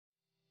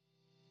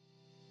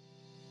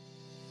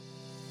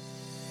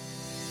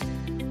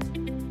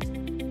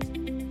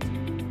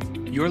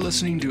You're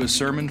listening to a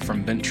sermon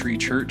from Bent Tree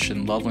Church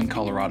in Loveland,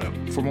 Colorado.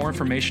 For more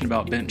information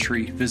about Bent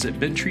Tree, visit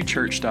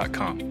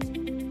benttreechurch.com.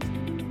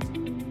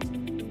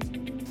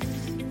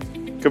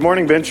 Good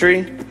morning, Bent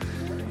Tree.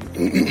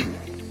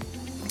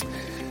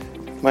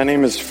 My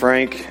name is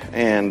Frank,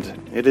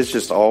 and it is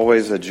just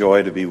always a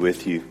joy to be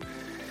with you.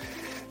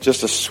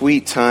 Just a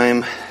sweet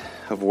time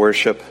of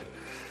worship.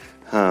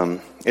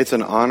 It's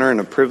an honor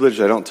and a privilege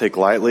I don't take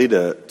lightly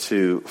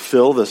to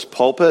fill this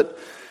pulpit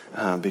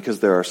because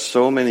there are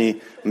so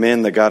many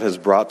men that God has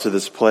brought to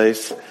this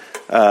place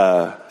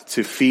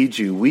to feed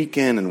you week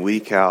in and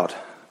week out,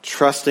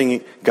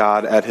 trusting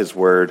God at His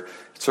Word.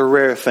 It's a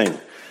rare thing.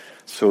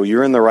 So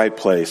you're in the right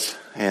place,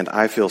 and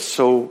I feel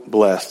so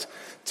blessed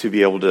to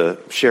be able to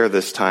share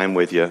this time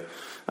with you.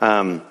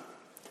 We're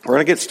going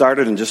to get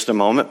started in just a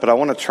moment, but I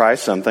want to try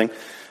something.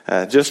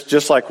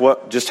 Just like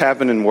what just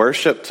happened in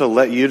worship, to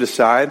let you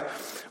decide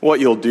what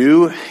you'll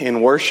do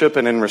in worship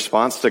and in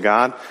response to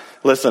God.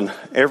 Listen,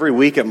 every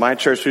week at my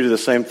church we do the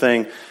same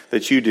thing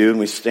that you do, and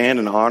we stand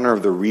in honor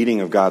of the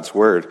reading of God's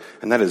Word.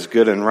 And that is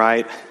good and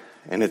right,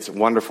 and it's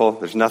wonderful.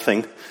 There's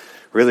nothing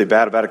really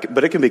bad about it,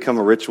 but it can become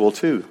a ritual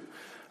too.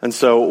 And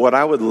so what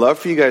I would love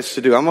for you guys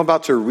to do, I'm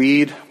about to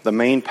read the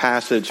main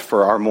passage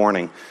for our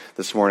morning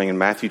this morning in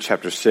Matthew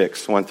chapter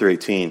 6, 1 through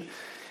 18.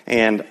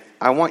 And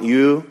I want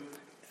you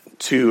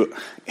to,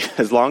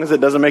 as long as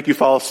it doesn't make you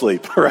fall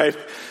asleep, right?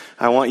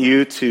 I want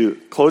you to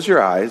close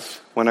your eyes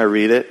when I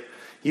read it.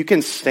 You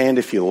can stand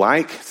if you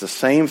like. It's the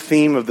same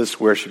theme of this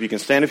worship. You can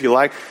stand if you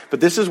like.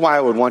 But this is why I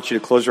would want you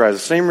to close your eyes. The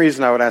same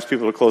reason I would ask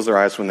people to close their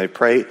eyes when they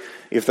pray,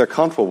 if they're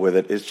comfortable with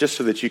it, is just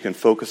so that you can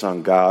focus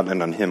on God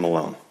and on Him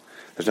alone.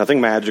 There's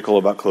nothing magical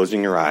about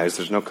closing your eyes.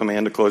 There's no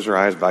command to close your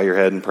eyes, bow your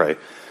head, and pray.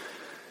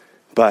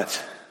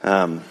 But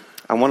I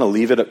want to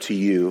leave it up to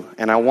you.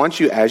 And I want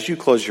you, as you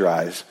close your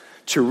eyes,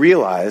 to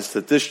realize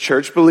that this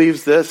church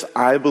believes this,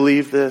 I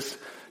believe this,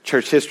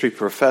 church history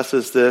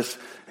professes this,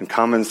 and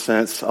common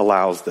sense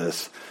allows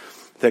this,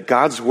 that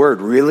God's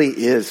Word really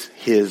is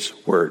His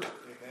Word.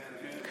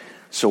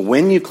 So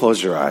when you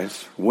close your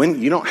eyes, when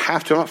you don't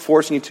have to, I'm not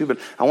forcing you to, but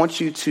I want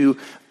you to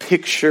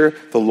picture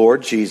the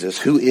Lord Jesus,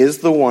 who is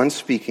the one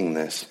speaking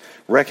this,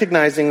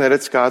 recognizing that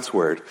it's God's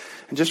Word,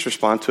 and just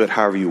respond to it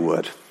however you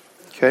would.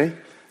 Okay?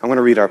 I'm going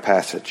to read our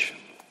passage.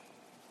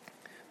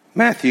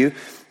 Matthew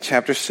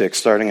chapter 6,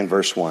 starting in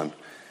verse 1.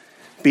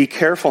 Be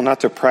careful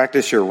not to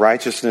practice your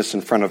righteousness in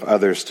front of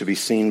others to be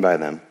seen by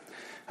them.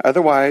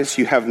 Otherwise,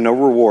 you have no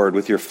reward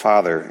with your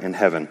Father in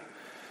heaven.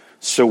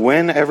 So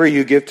whenever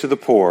you give to the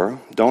poor,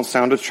 don't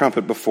sound a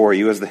trumpet before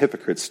you as the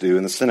hypocrites do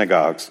in the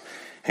synagogues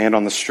and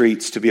on the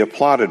streets to be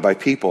applauded by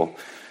people.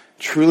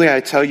 Truly,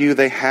 I tell you,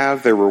 they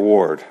have their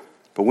reward.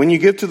 But when you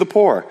give to the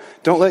poor,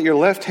 don't let your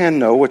left hand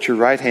know what your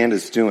right hand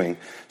is doing,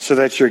 so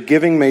that your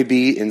giving may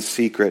be in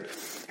secret,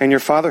 and your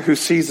Father who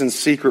sees in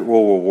secret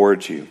will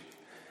reward you.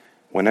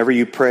 Whenever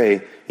you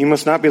pray, you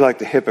must not be like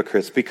the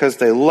hypocrites, because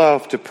they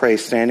love to pray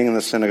standing in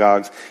the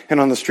synagogues and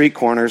on the street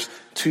corners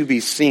to be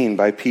seen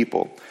by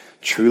people.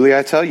 Truly,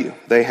 I tell you,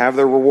 they have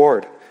their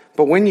reward.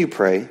 But when you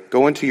pray,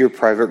 go into your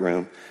private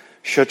room,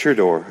 shut your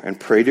door, and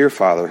pray to your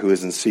Father who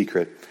is in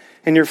secret.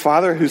 And your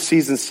Father who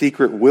sees in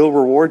secret will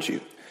reward you.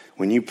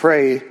 When you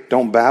pray,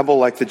 don't babble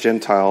like the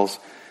Gentiles,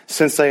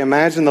 since they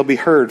imagine they'll be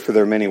heard for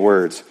their many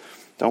words.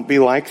 Don't be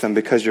like them,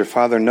 because your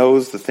Father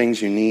knows the things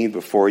you need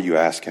before you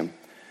ask Him.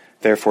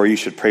 Therefore, you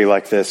should pray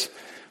like this.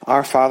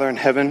 Our Father in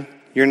heaven,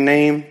 your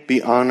name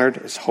be honored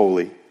as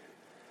holy.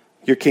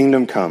 Your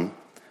kingdom come.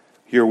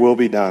 Your will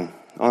be done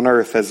on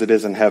earth as it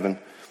is in heaven.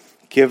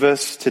 Give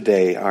us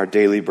today our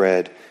daily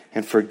bread,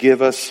 and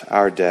forgive us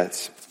our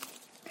debts,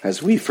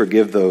 as we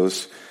forgive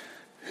those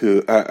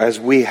as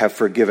we have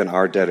forgiven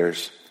our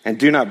debtors. And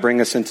do not bring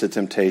us into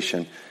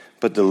temptation,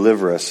 but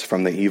deliver us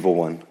from the evil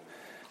one.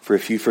 For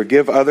if you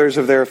forgive others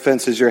of their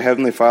offenses, your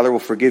heavenly Father will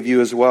forgive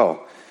you as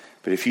well.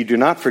 But if you do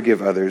not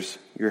forgive others,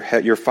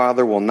 your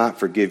Father will not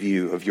forgive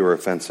you of your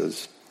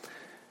offenses.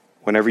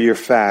 Whenever you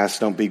fast,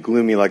 don't be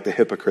gloomy like the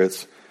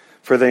hypocrites,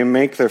 for they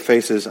make their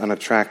faces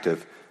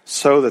unattractive,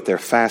 so that their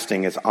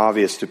fasting is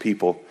obvious to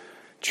people.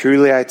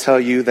 Truly, I tell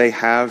you, they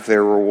have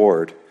their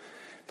reward.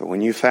 But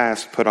when you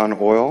fast, put on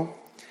oil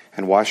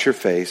and wash your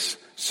face,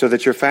 so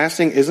that your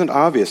fasting isn't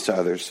obvious to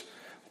others,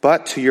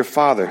 but to your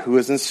Father who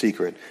is in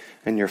secret,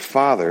 and your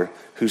Father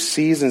who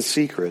sees in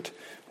secret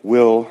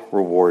will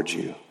reward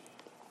you.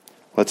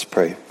 Let's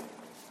pray.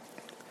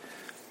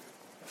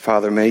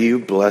 Father, may you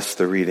bless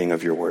the reading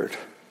of your word.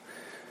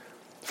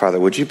 Father,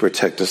 would you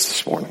protect us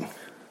this morning?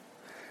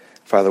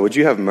 Father, would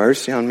you have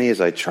mercy on me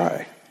as I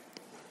try?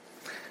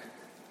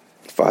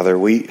 Father,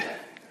 we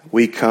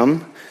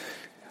come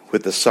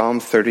with the Psalm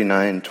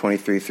 39,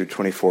 23 through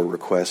 24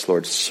 request.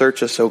 Lord,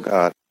 search us, O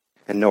God,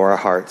 and know our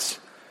hearts.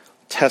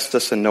 Test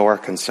us and know our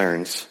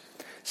concerns.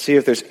 See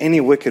if there's any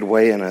wicked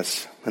way in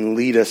us, and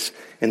lead us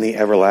in the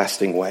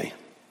everlasting way.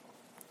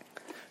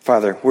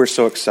 Father, we're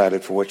so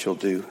excited for what you'll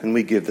do, and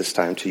we give this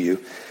time to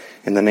you.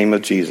 In the name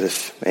of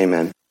Jesus,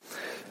 amen.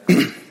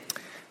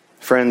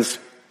 Friends,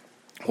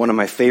 one of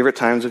my favorite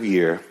times of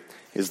year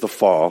is the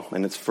fall,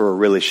 and it's for a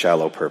really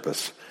shallow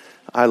purpose.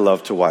 I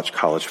love to watch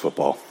college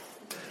football.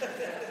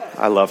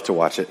 I love to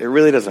watch it. It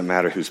really doesn't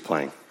matter who's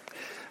playing.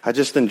 I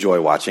just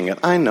enjoy watching it.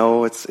 I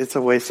know it's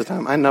a waste of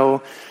time. I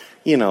know,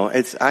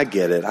 I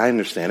get it. I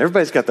understand.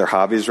 Everybody's got their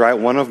hobbies, right?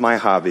 One of my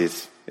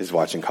hobbies is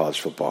watching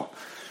college football.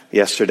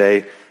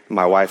 Yesterday,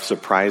 my wife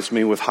surprised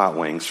me with hot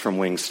wings from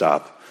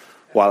Wingstop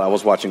while I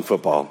was watching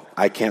football.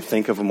 I can't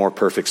think of a more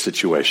perfect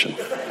situation.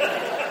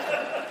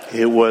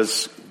 It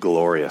was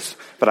glorious.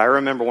 But I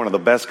remember one of the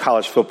best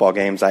college football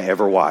games I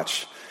ever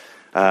watched.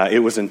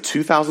 It was in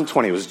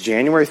 2020. It was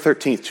January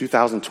 13th,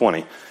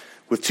 2020.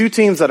 With two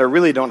teams that I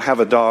really don't have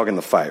a dog in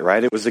the fight,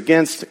 right? It was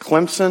against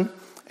Clemson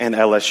and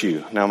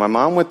LSU. Now, my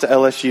mom went to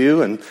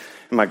LSU, and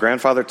my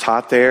grandfather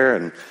taught there,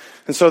 and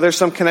so there's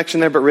some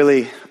connection there, but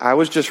really, I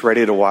was just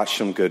ready to watch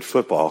some good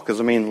football. Because,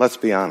 let's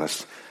be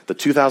honest, the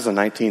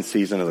 2019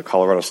 season of the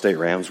Colorado State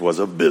Rams was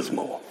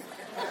abysmal.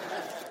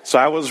 So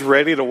I was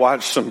ready to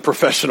watch some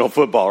professional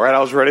football, right? I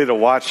was ready to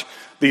watch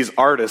these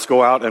artists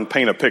go out and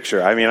paint a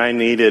picture. I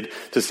needed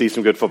to see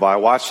some good football. I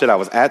watched it. I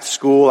was at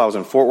school. I was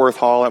in Fort Worth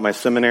Hall at my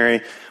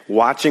seminary,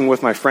 watching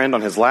with my friend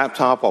on his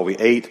laptop while we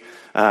ate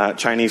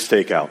Chinese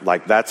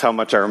takeout. That's how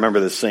much I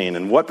remember this scene.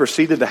 And what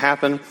proceeded to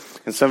happen,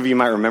 and some of you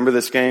might remember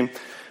this game,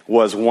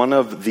 was one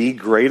of the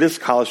greatest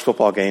college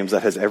football games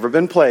that has ever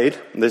been played.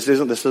 This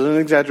isn't an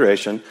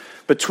exaggeration,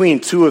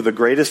 between two of the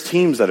greatest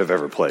teams that have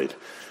ever played.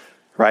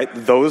 Right?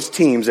 Those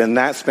teams in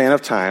that span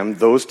of time,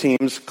 those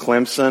teams,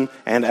 Clemson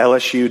and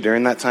LSU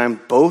during that time,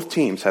 both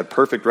teams had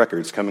perfect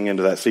records coming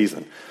into that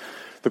season.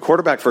 The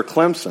quarterback for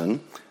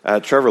Clemson,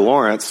 Trevor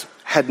Lawrence,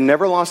 had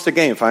never lost a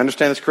game, if I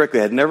understand this correctly,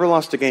 had never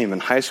lost a game in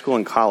high school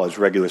and college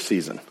regular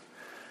season.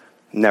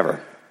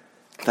 Never.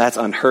 That's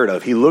unheard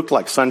of. He looked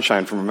like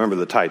Sunshine from Remember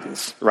the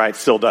Titans, right?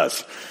 Still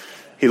does.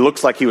 He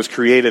looks like he was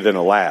created in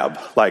a lab.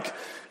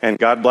 And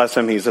God bless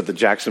him, he's at the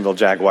Jacksonville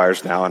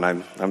Jaguars now, and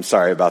I'm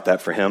sorry about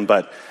that for him,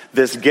 but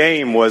this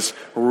game was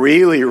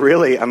really,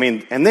 really, and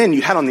then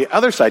you had on the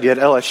other side, you had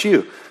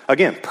LSU.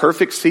 Again,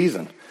 perfect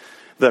season.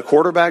 The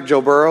quarterback,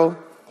 Joe Burrow,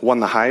 won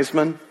the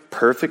Heisman,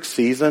 perfect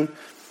season.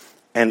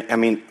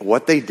 And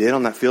what they did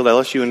on that field,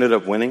 LSU ended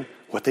up winning.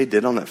 What they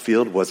did on that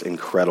field was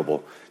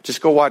incredible.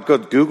 Just go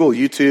Google,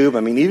 YouTube.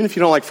 Even if you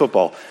don't like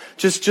football,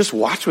 just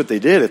watch what they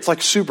did. It's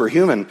like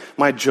superhuman.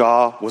 My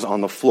jaw was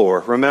on the floor.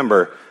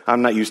 Remember,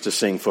 I'm not used to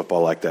seeing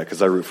football like that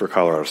because I root for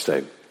Colorado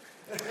State.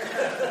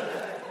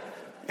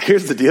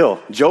 Here's the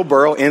deal. Joe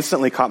Burrow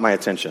instantly caught my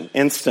attention.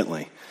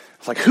 Instantly. I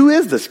was like, who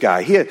is this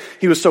guy?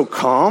 He was so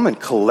calm and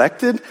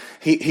collected.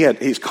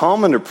 He's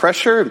calm under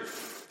pressure.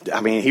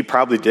 He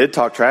probably did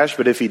talk trash,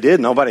 but if he did,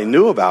 nobody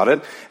knew about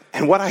it.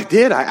 And what I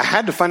did, I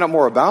had to find out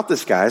more about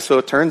this guy. So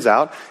it turns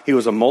out he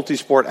was a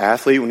multi-sport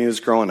athlete when he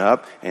was growing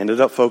up, ended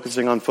up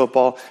focusing on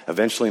football,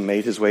 eventually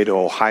made his way to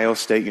Ohio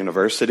State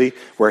University,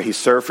 where he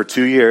served for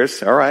 2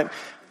 years. All right.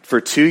 For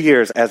 2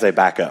 years as a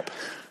backup.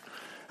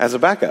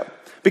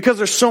 Because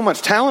there's so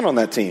much talent on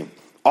that team.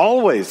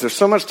 Always. There's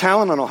so much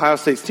talent on Ohio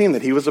State's team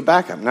that he was a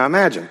backup. Now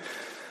imagine,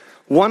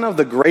 one of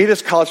the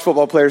greatest college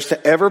football players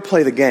to ever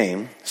play the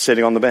game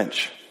sitting on the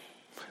bench.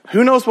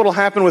 Who knows what will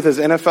happen with his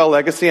NFL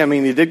legacy?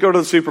 He did go to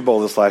the Super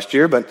Bowl this last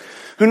year, but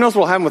who knows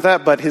what will happen with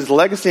that? But his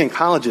legacy in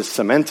college is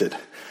cemented.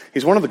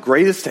 He's one of the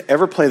greatest to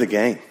ever play the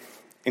game.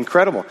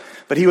 Incredible.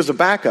 But he was a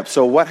backup.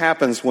 So what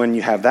happens when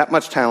you have that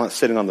much talent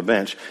sitting on the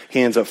bench?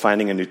 He ends up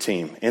finding a new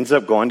team. Ends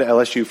up going to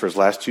LSU for his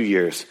last 2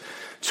 years.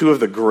 Two of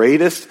the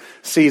greatest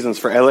seasons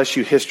for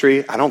LSU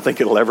history. I don't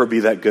think it'll ever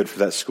be that good for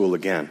that school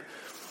again.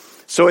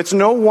 So it's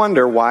no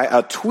wonder why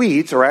a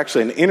tweet, or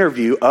actually an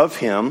interview of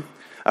him,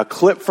 a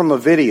clip from a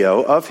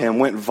video of him,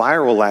 went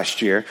viral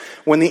last year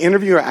when the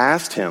interviewer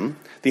asked him,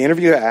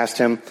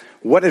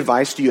 what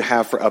advice do you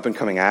have for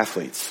up-and-coming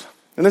athletes?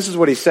 And this is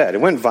what he said.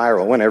 It went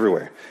viral, it went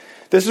everywhere.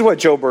 This is what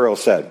Joe Burrow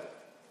said.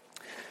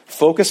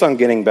 Focus on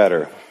getting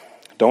better.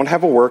 Don't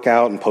have a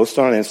workout and post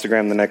it on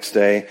Instagram the next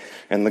day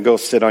and then go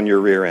sit on your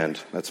rear end.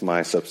 That's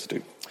my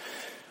substitute.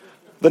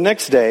 The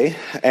next day,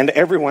 and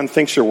everyone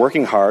thinks you're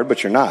working hard,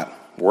 but you're not.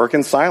 Work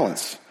in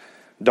silence.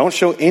 Don't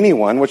show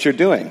anyone what you're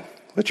doing.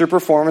 Let your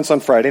performance on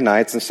Friday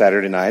nights and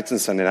Saturday nights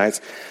and Sunday nights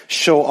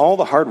show all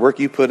the hard work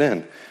you put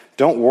in.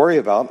 Don't worry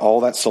about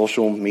all that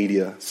social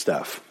media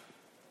stuff.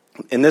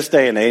 In this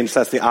day and age,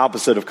 that's the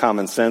opposite of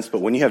common sense, but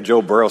when you have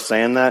Joe Burrow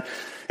saying that,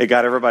 it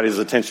got everybody's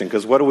attention,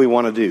 because what do we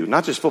want to do?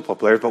 Not just football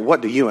players, but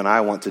what do you and I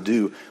want to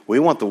do? We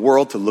want the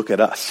world to look at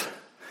us.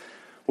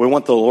 We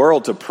want the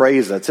world to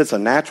praise us. It's a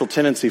natural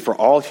tendency for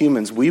all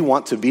humans. We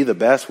want to be the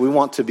best. We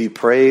want to be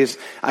praised.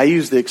 I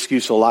use the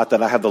excuse a lot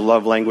that I have the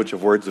love language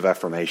of words of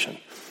affirmation.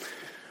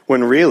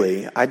 When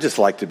really, I just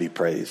like to be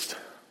praised.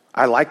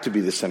 I like to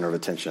be the center of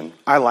attention.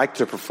 I like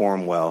to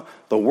perform well.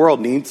 The world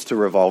needs to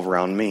revolve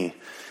around me.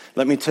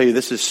 Let me tell you,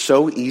 this is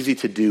so easy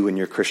to do in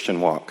your Christian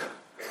walk.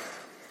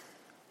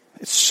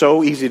 It's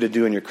so easy to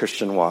do in your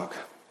Christian walk.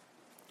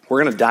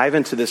 We're going to dive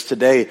into this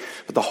today,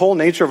 but the whole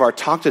nature of our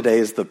talk today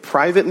is the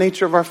private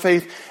nature of our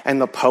faith and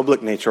the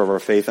public nature of our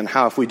faith, and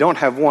how if we don't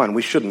have one,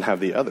 we shouldn't have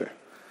the other.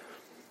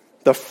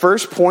 The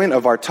first point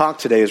of our talk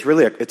today is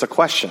really it's a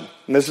question.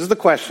 And this is the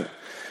question.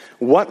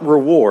 What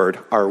reward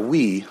are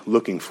we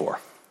looking for?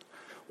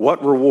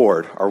 What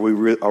reward are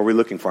we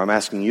looking for? I'm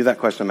asking you that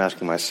question. I'm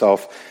asking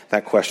myself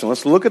that question.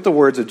 Let's look at the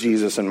words of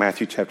Jesus in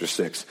Matthew chapter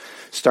 6,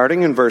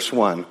 starting in verse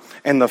 1.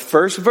 And the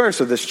first verse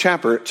of this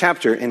chapter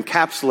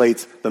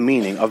encapsulates the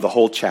meaning of the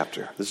whole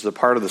chapter. This is a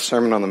part of the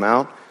Sermon on the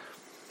Mount.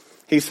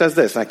 He says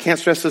this, and I can't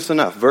stress this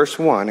enough. Verse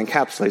 1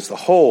 encapsulates the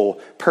whole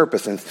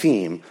purpose and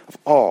theme of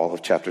all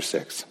of chapter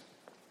 6.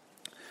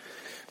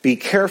 Be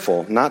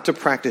careful not to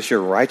practice your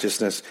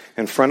righteousness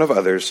in front of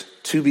others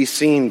to be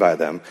seen by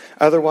them.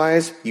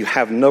 Otherwise, you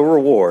have no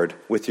reward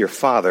with your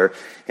Father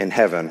in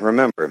heaven.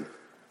 Remember,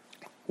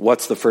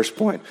 what's the first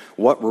point?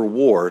 What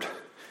reward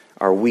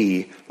are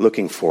we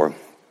looking for?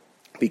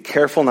 Be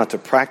careful not to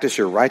practice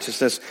your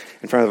righteousness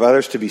in front of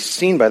others to be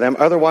seen by them.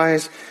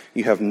 Otherwise,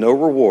 you have no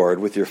reward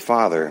with your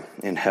Father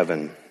in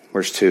heaven.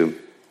 Verse 2.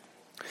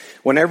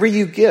 Whenever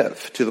you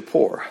give to the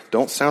poor,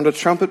 don't sound a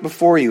trumpet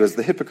before you as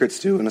the hypocrites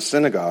do in the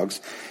synagogues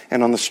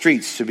and on the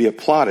streets to be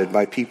applauded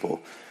by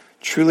people.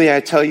 Truly, I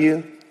tell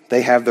you,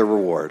 they have their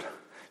reward.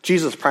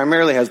 Jesus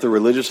primarily has the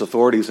religious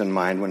authorities in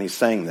mind when he's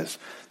saying this.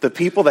 The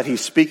people that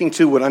he's speaking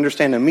to would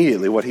understand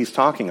immediately what he's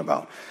talking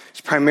about.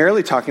 He's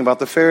primarily talking about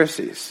the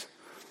Pharisees.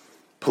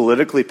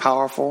 Politically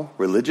powerful,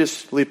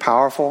 religiously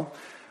powerful,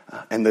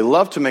 and they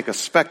loved to make a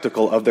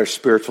spectacle of their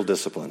spiritual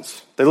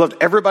disciplines. They loved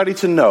everybody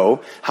to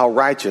know how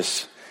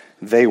righteous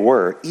they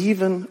were,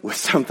 even with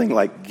something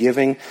like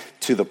giving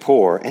to the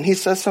poor. And he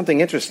says something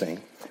interesting.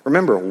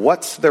 Remember,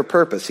 what's their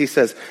purpose? He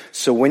says,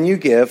 so when you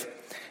give,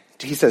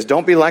 he says,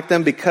 don't be like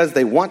them because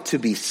they want to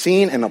be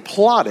seen and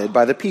applauded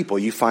by the people.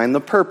 You find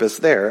the purpose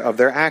there of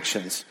their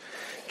actions.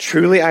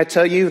 Truly, I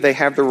tell you, they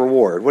have the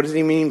reward. What does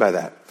he mean by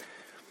that?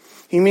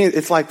 He means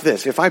it's like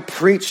this. If I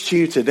preach to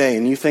you today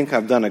and you think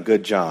I've done a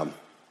good job,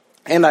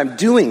 and I'm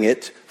doing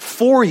it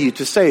for you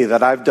to say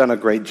that I've done a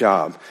great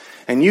job,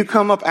 and you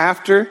come up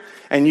after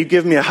and you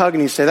give me a hug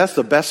and you say, that's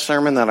the best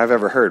sermon that I've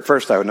ever heard.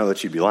 First, I would know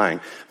that you'd be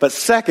lying. But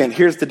second,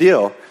 here's the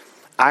deal.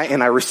 I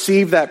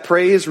receive that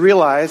praise,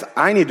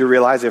 I need to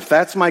realize if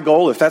that's my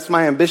goal, if that's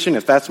my ambition,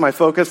 if that's my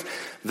focus,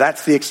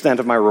 that's the extent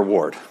of my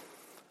reward.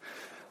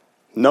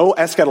 No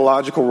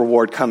eschatological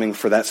reward coming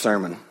for that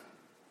sermon.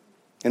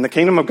 In the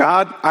kingdom of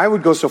God, I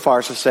would go so far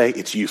as to say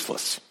it's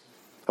useless,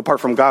 apart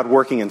from God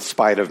working in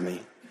spite of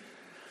me.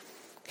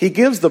 He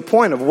gives the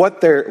point of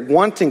what they're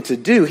wanting to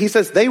do. He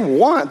says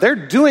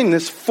they're doing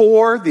this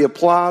for the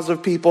applause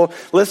of people.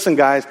 Listen,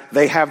 guys,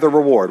 they have the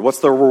reward. What's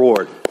the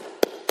reward?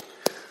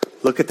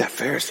 Look at that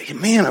Pharisee.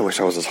 Man, I wish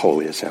I was as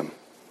holy as him.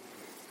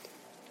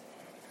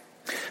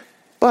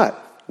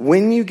 But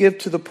when you give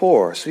to the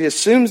poor, so he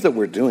assumes that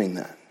we're doing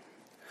that.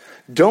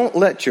 Don't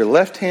let your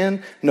left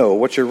hand know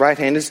what your right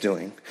hand is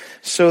doing,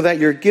 so that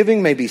your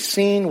giving may be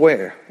seen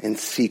where? In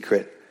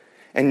secret.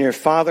 And your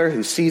Father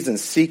who sees in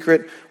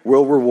secret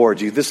will reward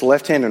you. This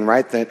left hand and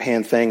right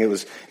hand thing, it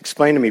was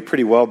explained to me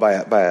pretty well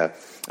by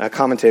a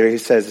commentator. He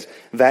says,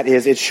 that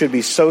is, it should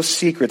be so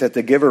secret that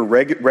the giver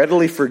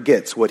readily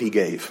forgets what he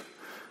gave.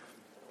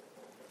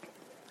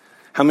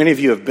 How many of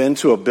you have been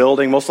to a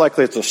building, most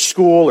likely it's a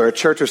school or a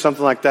church or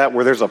something like that,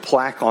 where there's a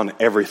plaque on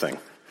everything?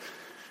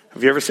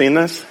 Have you ever seen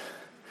this?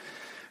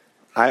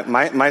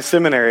 My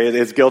seminary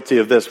is guilty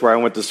of this where I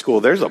went to school.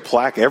 There's a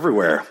plaque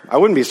everywhere. I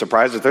wouldn't be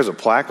surprised if there's a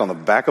plaque on the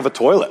back of a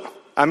toilet.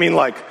 I mean,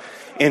 like,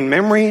 in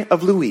memory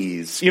of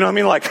Louise. You know what I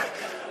mean? Like,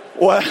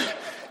 what?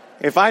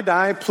 If I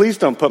die, please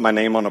don't put my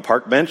name on a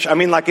park bench. I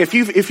mean, like, if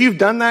you've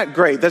done that,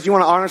 great. Does you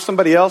want to honor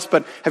somebody else?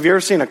 But have you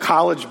ever seen a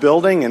college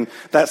building and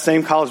that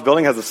same college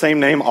building has the same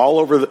name all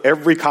over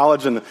every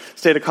college in the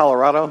state of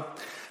Colorado?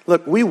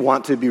 Look, we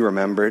want to be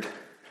remembered.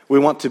 We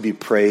want to be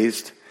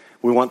praised.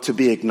 We want to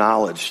be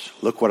acknowledged.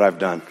 Look what I've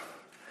done.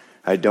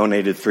 I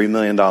donated $3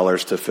 million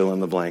to fill in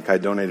the blank. I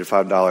donated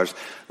 $5.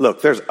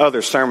 Look, there's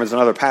other sermons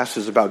and other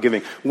passages about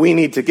giving. We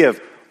need to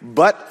give.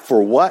 But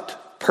for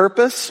what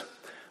purpose?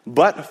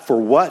 But for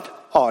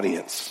what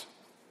audience?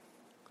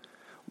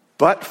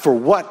 But for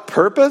what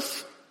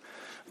purpose?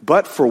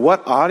 But for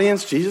what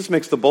audience? Jesus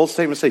makes the bold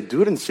statement, say,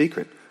 do it in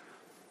secret.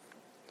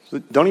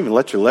 Don't even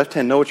let your left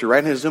hand know what your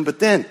right hand is doing. But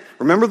then,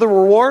 remember the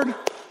reward?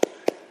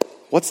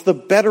 What's the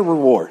better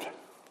reward?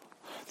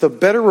 The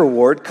better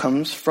reward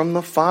comes from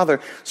the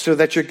Father, so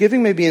that your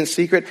giving may be in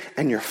secret,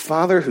 and your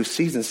Father who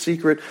sees in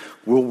secret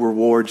will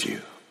reward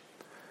you.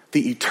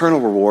 The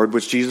eternal reward,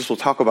 which Jesus will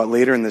talk about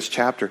later in this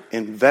chapter.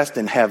 Invest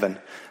in heaven.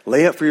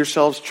 Lay up for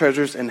yourselves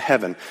treasures in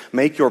heaven.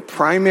 Make your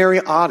primary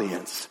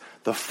audience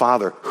the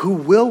Father, who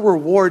will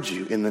reward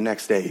you in the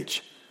next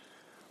age.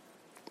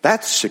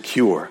 That's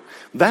secure.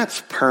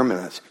 That's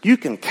permanent. You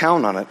can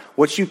count on it.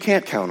 What you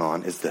can't count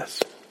on is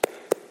this.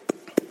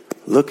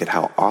 Look at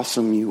how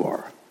awesome you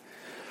are.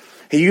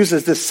 He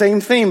uses this same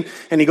theme,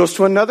 and he goes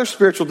to another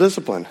spiritual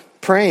discipline,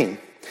 praying.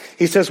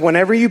 He says,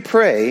 whenever you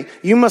pray,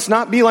 you must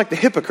not be like the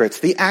hypocrites,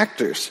 the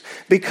actors,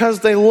 because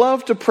they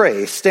love to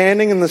pray,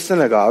 standing in the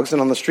synagogues and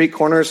on the street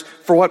corners.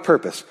 For what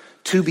purpose?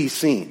 To be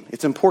seen.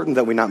 It's important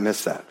that we not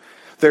miss that.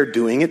 They're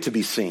doing it to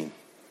be seen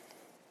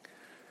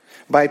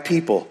by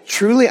people.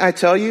 Truly, I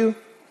tell you,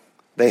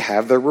 they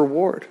have their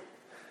reward.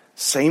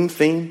 Same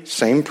thing,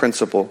 same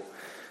principle.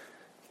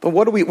 But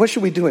what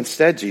should we do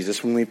instead,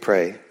 Jesus, when we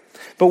pray?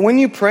 But when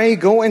you pray,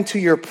 go into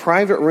your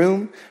private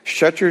room,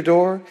 shut your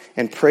door,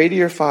 and pray to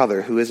your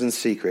Father who is in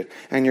secret.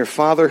 And your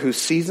Father who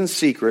sees in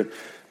secret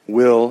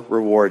will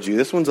reward you.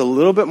 This one's a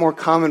little bit more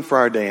common for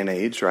our day and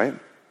age, right?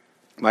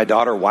 My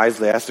daughter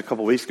wisely asked a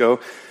couple weeks ago,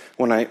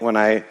 when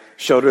I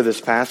showed her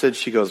this passage,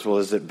 she goes, well,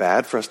 is it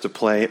bad for us to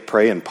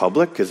pray in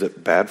public? Is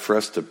it bad for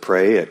us to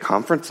pray at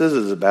conferences?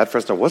 Is it bad for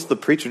us to, what's the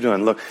preacher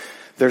doing? Look,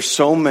 there's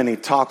so many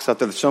talks out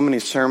there, there's so many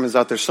sermons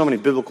out there, so many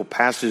biblical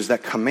passages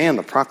that command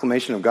the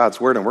proclamation of God's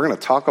word, and we're going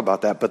to talk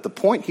about that. But the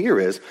point here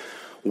is,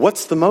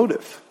 what's the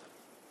motive?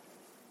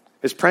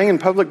 Is praying in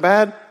public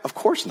bad? Of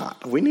course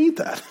not. We need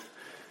that.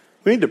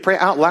 We need to pray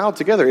out loud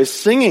together. Is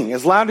singing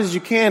as loud as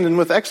you can and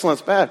with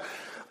excellence bad?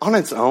 On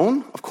its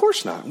own? Of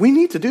course not. We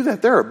need to do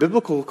that. There are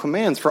biblical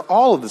commands for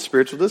all of the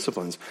spiritual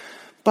disciplines.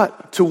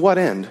 But to what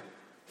end?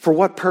 For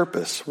what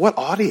purpose? What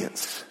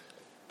audience?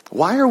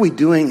 Why are we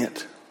doing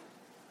it?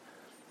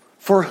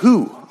 For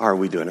who are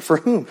we doing it? For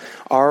whom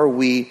are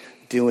we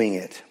doing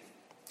it?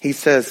 He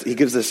says, he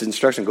gives this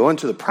instruction, go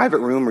into the private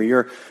room, or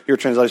your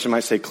translation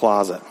might say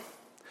closet,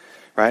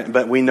 right?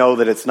 But we know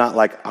that it's not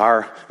like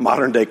our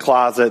modern day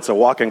closet. It's a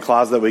walk-in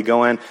closet that we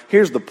go in.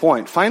 Here's the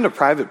point. Find a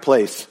private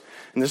place,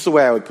 and this is the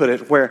way I would put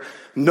it, where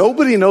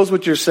nobody knows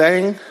what you're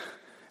saying,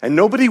 and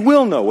nobody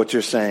will know what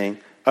you're saying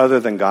other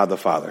than God the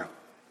Father.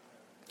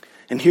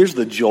 And here's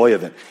the joy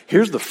of it.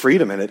 Here's the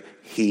freedom in it.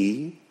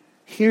 He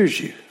hears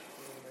you.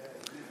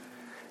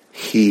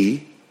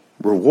 He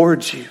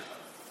rewards you.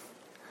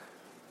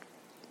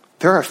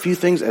 There are a few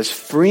things as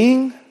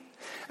freeing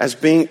as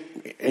being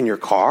in your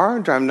car,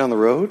 driving down the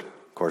road.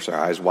 Of course, our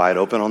eyes wide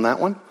open on that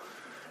one.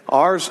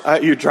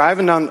 You're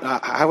driving down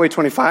Highway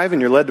 25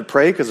 and you're led to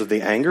pray because of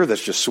the anger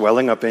that's just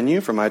swelling up in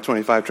you from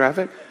I-25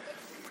 traffic.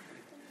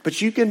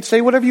 But you can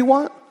say whatever you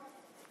want.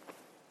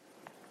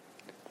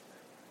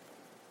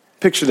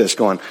 Picture this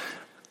going,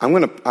 I'm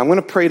going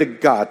to pray to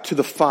God, to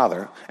the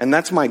Father, and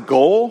that's my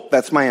goal,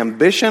 that's my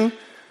ambition.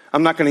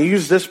 I'm not going to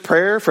use this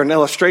prayer for an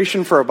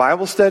illustration for a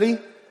Bible study.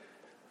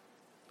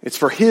 It's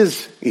for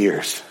His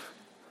ears.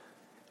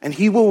 And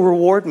He will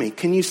reward me.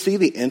 Can you see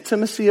the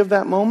intimacy of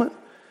that moment?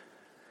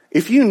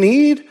 If you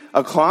need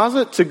a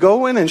closet to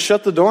go in and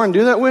shut the door and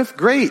do that with,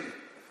 great.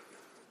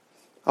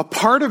 A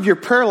part of your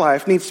prayer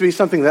life needs to be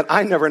something that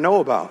I never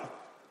know about.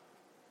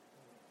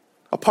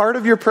 A part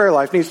of your prayer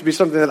life needs to be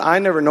something that I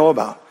never know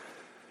about.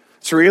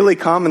 It's really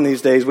common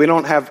these days. We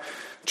don't have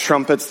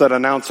trumpets that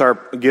announce our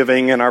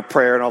giving and our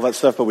prayer and all that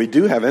stuff, but we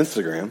do have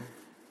Instagram.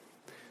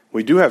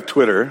 We do have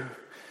Twitter.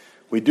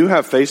 We do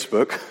have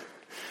Facebook.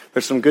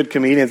 There's some good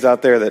comedians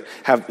out there that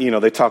have,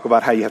 they talk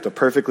about how you have to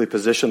perfectly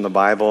position the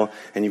Bible,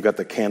 and you've got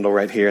the candle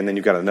right here, and then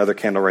you've got another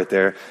candle right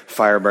there,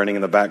 fire burning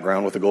in the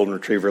background with a golden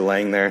retriever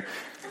laying there.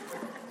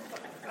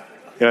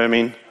 You know what I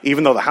mean?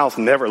 Even though the house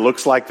never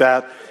looks like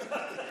that,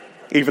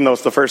 even though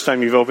it's the first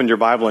time you've opened your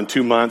Bible in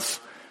 2 months,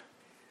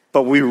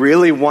 but we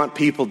really want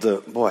people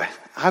to, boy,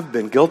 I've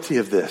been guilty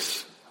of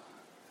this.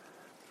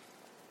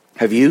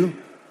 Have you?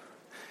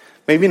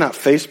 Maybe not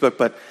Facebook,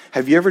 but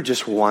have you ever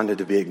just wanted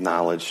to be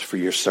acknowledged for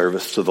your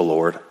service to the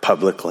Lord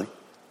publicly?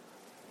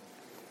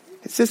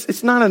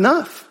 It's not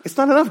enough. It's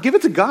not enough. Give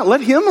it to God.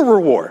 Let Him a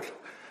reward.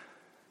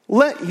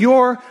 Let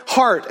your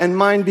heart and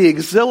mind be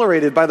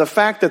exhilarated by the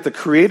fact that the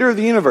Creator of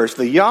the universe,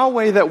 the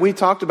Yahweh that we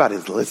talked about,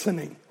 is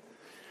listening.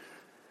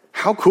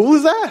 How cool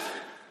is that?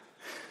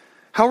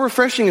 How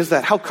refreshing is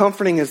that? How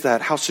comforting is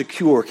that? How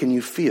secure can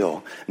you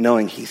feel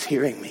knowing He's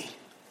hearing me?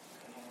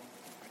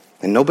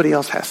 And nobody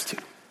else has to.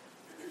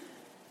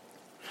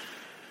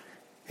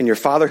 And your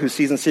Father who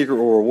sees in secret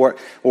will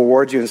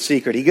reward you in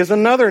secret. He gives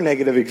another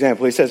negative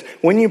example. He says,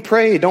 when you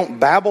pray, don't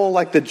babble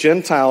like the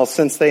Gentiles,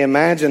 since they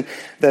imagine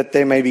that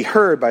they may be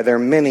heard by their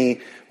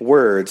many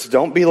words.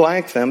 Don't be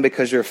like them,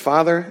 because your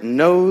Father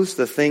knows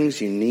the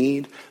things you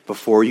need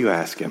before you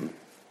ask Him.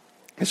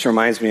 This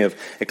reminds me of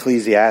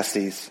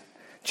Ecclesiastes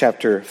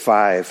chapter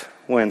 5,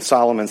 when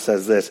Solomon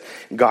says this,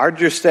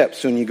 guard your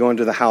steps when you go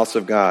into the house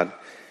of God.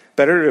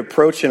 Better to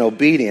approach in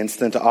obedience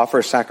than to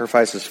offer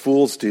sacrifice as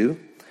fools do,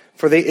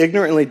 for they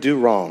ignorantly do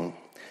wrong.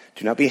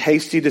 Do not be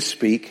hasty to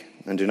speak,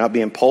 and do not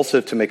be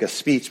impulsive to make a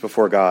speech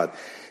before God.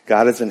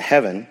 God is in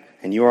heaven,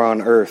 and you are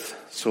on earth,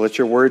 so let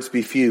your words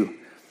be few.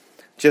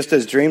 Just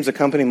as dreams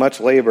accompany much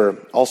labor,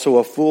 also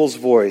a fool's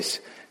voice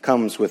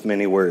comes with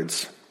many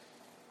words.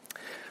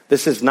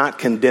 This is not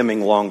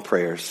condemning long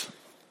prayers.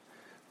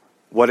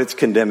 What it's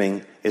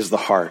condemning is the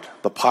heart,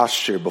 the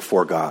posture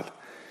before God.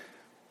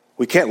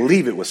 We can't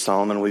leave it with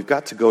Solomon. We've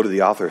got to go to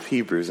the author of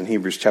Hebrews in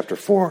Hebrews chapter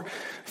 4,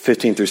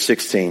 15 through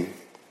 16.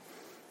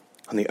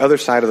 On the other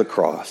side of the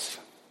cross,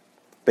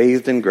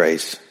 bathed in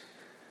grace.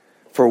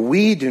 For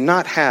we do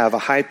not have a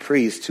high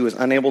priest who is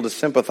unable to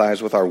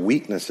sympathize with our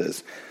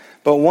weaknesses,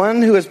 but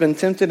one who has been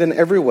tempted in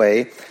every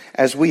way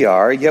as we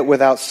are, yet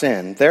without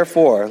sin.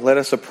 Therefore, let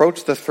us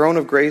approach the throne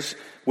of grace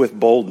with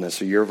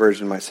boldness, or your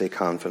version might say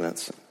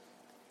confidence,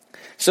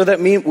 so that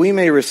we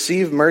may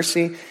receive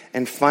mercy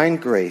and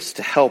find grace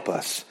to help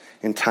us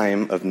in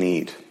time of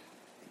need.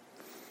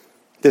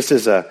 This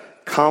is a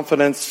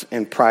confidence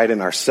and pride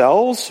in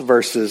ourselves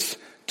versus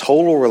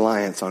total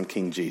reliance on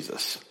King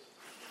Jesus.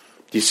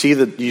 Do you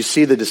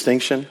see the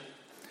distinction?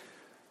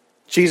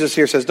 Jesus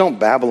here says, don't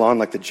babble on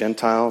like the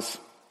Gentiles.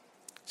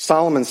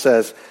 Solomon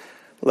says,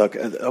 look,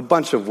 a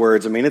bunch of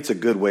words, it's a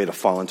good way to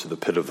fall into the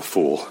pit of the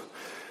fool.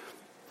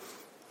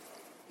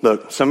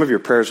 Look, some of your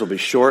prayers will be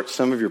short,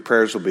 some of your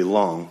prayers will be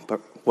long,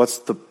 but what's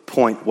the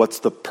point? What's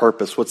the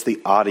purpose? What's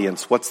the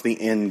audience? What's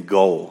the end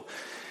goal?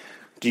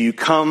 Do you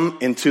come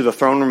into the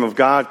throne room of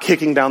God,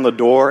 kicking down the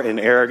door in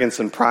arrogance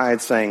and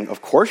pride, saying,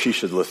 of course you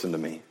should listen to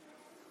me.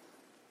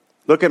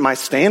 Look at my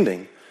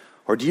standing.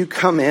 Or do you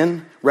come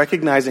in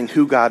recognizing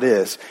who God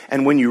is,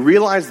 and when you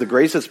realize the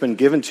grace that's been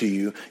given to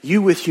you,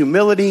 you with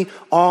humility,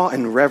 awe,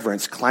 and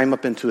reverence climb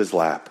up into his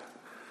lap.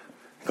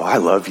 Go, I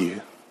love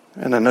you,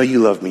 and I know you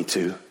love me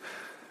too.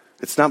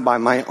 It's not by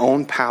my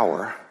own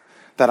power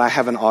that I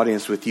have an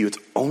audience with you. It's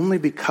only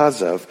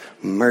because of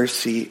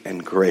mercy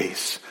and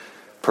grace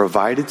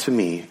provided to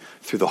me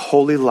through the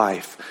holy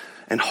life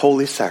and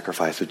holy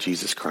sacrifice of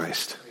Jesus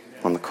Christ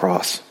on the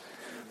cross.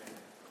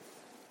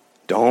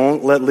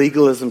 Don't let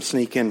legalism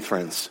sneak in,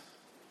 friends.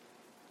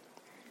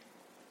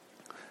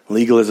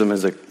 Legalism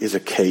is a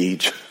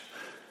cage.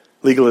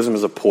 Legalism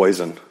is a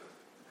poison.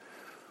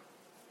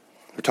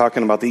 We're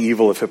talking about the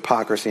evil of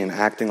hypocrisy and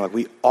acting like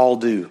we all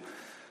do.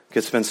 We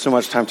could spend so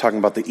much time talking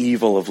about the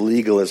evil of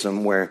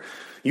legalism where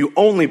you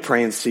only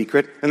pray in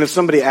secret, and if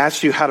somebody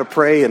asks you how to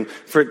pray and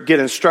get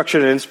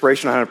instruction and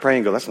inspiration on how to pray,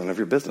 and go, that's none of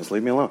your business,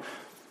 leave me alone.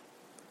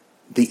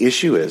 The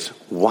issue is,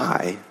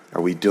 why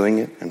are we doing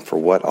it and for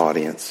what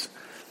audience?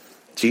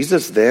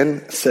 Jesus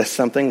then says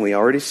something, we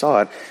already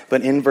saw it,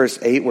 but in verse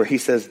 8 where he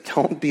says,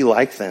 don't be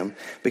like them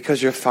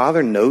because your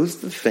Father knows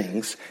the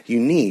things you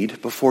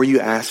need before you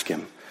ask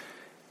him.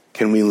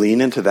 Can we lean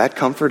into that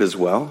comfort as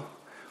well?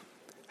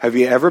 Have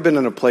you ever been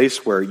in a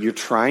place where you're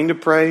trying to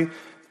pray,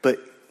 but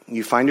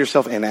you find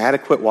yourself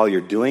inadequate while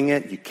you're doing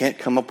it? You can't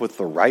come up with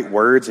the right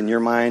words in your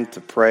mind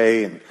to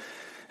pray,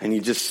 and you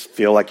just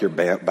feel like you're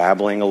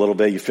babbling a little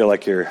bit. You feel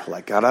like you're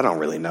like, God, I don't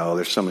really know.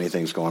 There's so many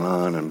things going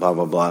on and blah,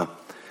 blah, blah.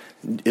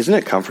 Isn't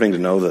it comforting to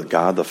know that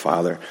God the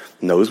Father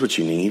knows what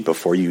you need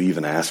before you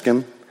even ask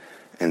him?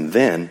 And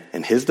then,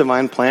 in his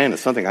divine plan,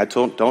 it's something I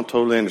don't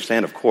totally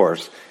understand, of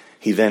course,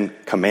 he then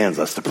commands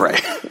us to pray.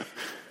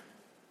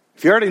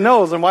 If he already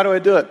knows, then why do I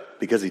do it?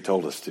 Because he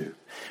told us to.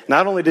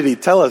 Not only did he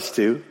tell us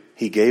to,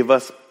 he gave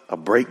us a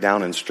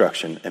breakdown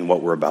instruction in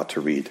what we're about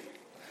to read.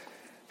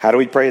 How do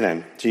we pray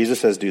then? Jesus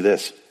says, do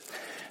this.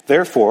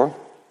 Therefore,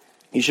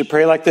 you should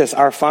pray like this.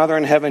 Our Father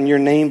in heaven, your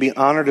name be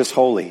honored as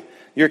holy.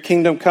 Your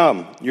kingdom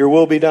come, your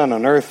will be done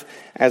on earth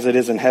as it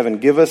is in heaven.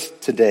 Give us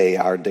today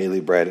our daily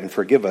bread and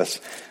forgive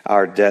us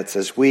our debts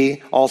as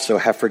we also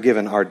have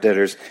forgiven our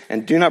debtors.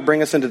 And do not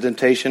bring us into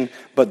temptation,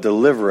 but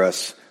deliver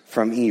us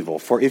from evil.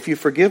 For if you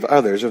forgive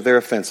others of their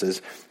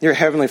offenses, your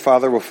heavenly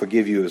Father will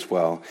forgive you as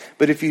well.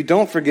 But if you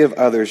don't forgive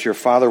others, your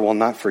Father will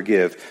not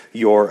forgive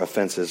your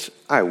offenses.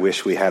 I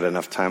wish we had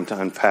enough time to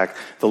unpack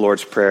the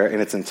Lord's Prayer in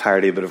its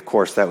entirety, but of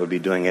course that would be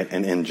doing it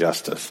an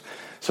injustice.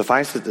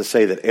 Suffice it to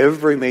say that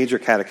every major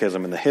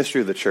catechism in the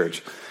history of the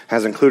church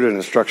has included an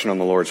instruction on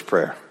the Lord's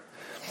Prayer.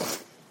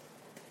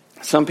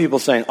 Some people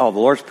saying, "Oh, the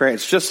Lord's Prayer,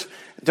 you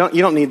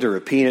don't need to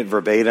repeat it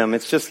verbatim.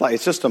 It's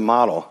just a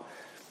model."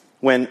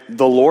 When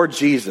the Lord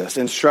Jesus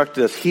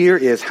instructed us, here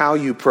is how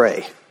you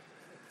pray.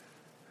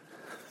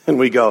 And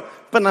we go,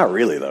 but not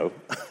really though.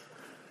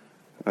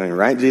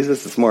 Right,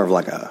 Jesus? It's more of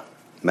like a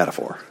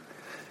metaphor.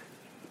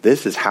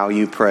 This is how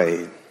you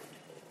pray.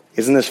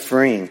 Isn't this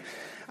freeing?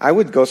 I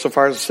would go so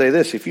far as to say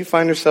this. If you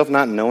find yourself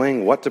not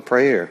knowing what to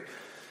pray or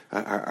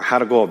how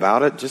to go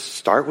about it, just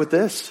start with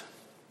this.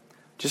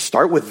 Just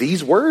start with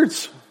these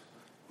words.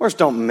 Of course,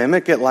 don't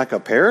mimic it like a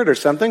parrot or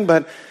something,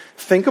 but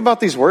think about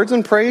these words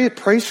and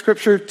pray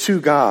Scripture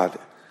to God.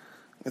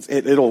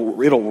 It'll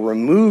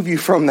remove you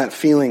from that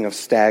feeling of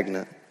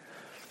stagnant.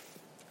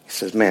 He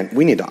says, man,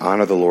 we need to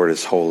honor the Lord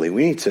as holy.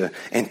 We need to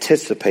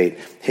anticipate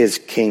his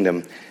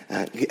kingdom.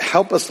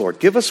 Help us, Lord.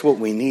 Give us what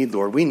we need,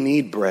 Lord. We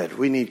need bread.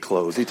 We need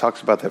clothes. He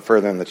talks about that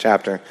further in the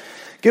chapter.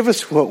 Give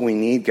us what we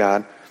need,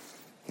 God.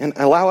 And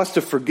allow us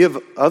to forgive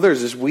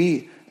others as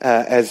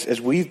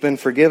we've been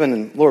forgiven.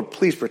 And Lord,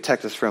 please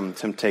protect us from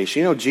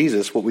temptation. You know,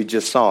 Jesus, what we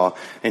just saw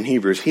in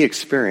Hebrews, he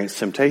experienced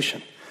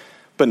temptation,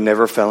 but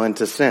never fell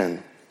into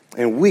sin.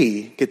 And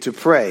we get to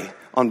pray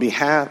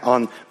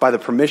by the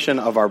permission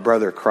of our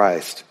brother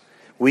Christ.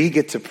 We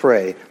get to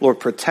pray, Lord,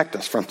 protect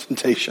us from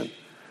temptation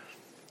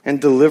and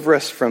deliver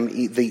us from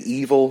the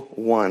evil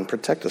one.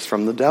 Protect us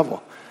from the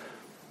devil.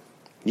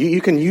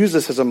 You can use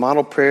this as a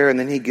model prayer, and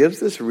then he gives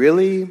this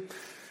really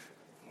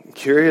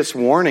curious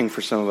warning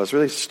for some of us,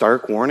 really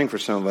stark warning for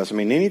some of us. I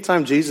mean,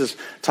 anytime Jesus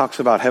talks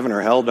about heaven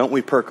or hell, don't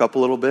we perk up a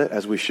little bit,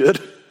 as we should?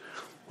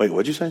 Wait,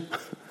 what'd you say?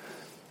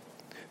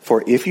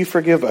 For if you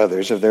forgive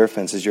others of their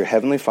offenses, your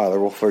heavenly Father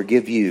will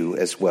forgive you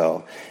as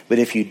well. But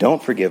if you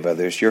don't forgive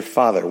others, your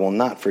Father will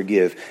not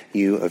forgive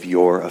you of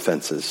your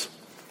offenses.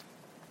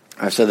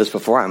 I've said this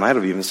before. I might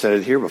have even said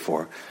it here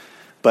before.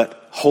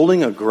 But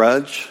holding a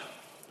grudge,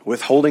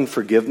 withholding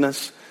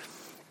forgiveness,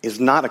 is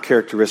not a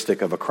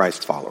characteristic of a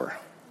Christ follower.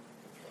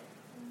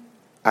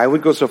 I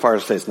would go so far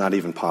as to say it's not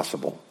even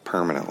possible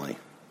permanently.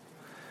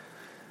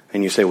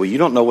 And you say, well, you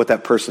don't know what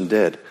that person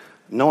did.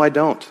 No, I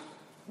don't.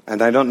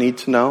 And I don't need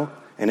to know.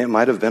 And it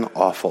might have been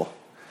awful.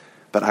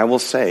 But I will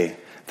say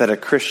that a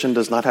Christian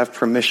does not have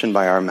permission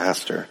by our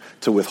master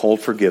to withhold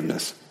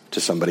forgiveness to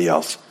somebody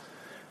else,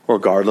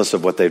 regardless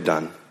of what they've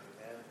done.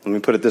 Let me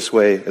put it this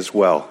way as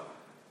well.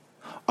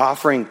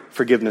 Offering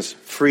forgiveness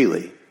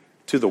freely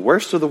to the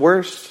worst of the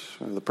worst,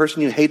 or the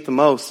person you hate the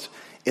most,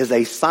 is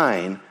a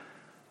sign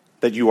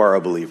that you are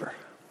a believer.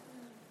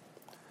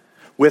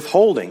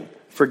 Withholding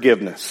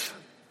forgiveness,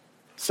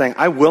 saying,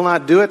 I will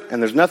not do it,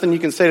 and there's nothing you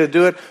can say to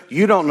do it.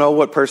 You don't know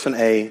what person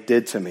A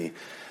did to me.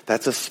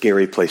 That's a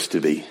scary place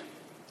to be.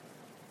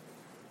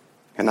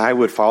 And I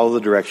would follow the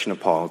direction of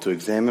Paul to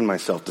examine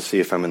myself to see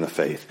if I'm in the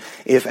faith.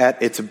 If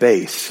at its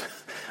base,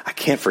 I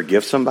can't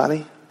forgive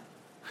somebody,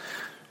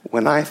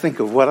 when I think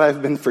of what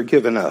I've been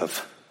forgiven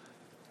of,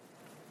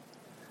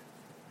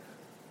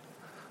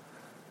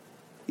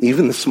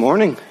 even this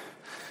morning,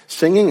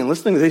 singing and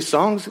listening to these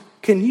songs,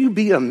 can you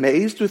be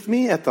amazed with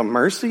me at the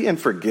mercy and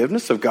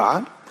forgiveness of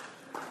God?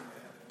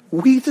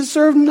 We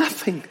deserve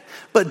nothing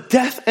but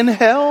death and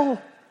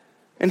hell.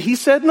 And he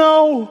said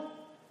no.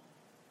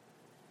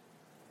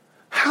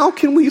 How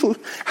can we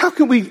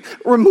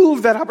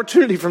remove that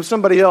opportunity from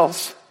somebody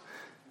else?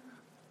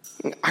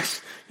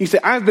 You say,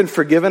 I've been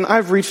forgiven,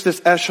 I've reached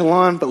this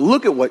echelon, but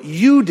look at what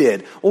you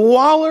did.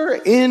 Waller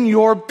in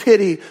your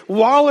pity,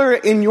 waller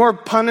in your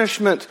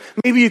punishment.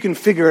 Maybe you can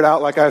figure it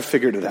out like I've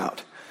figured it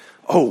out.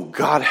 Oh,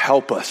 God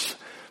help us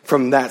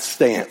from that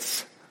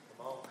stance.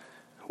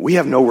 We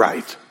have no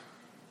right.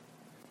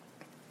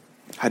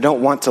 I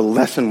don't want to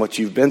lessen what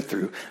you've been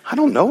through. I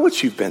don't know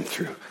what you've been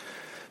through,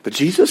 but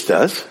Jesus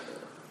does.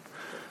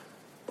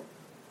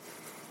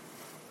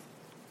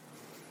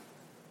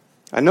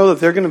 I know that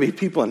there are going to be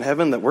people in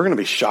heaven that we're going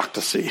to be shocked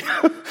to see.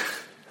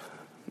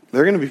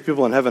 There are going to be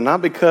people in heaven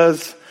not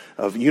because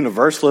of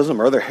universalism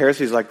or other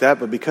heresies like that,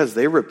 but because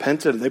they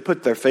repented and they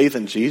put their faith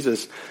in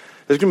Jesus.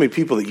 There's going to be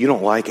people that you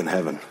don't like in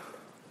heaven.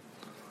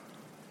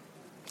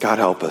 God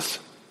help us.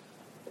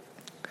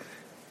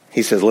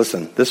 He says,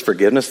 listen, this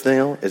forgiveness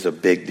deal is a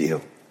big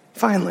deal.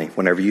 Finally,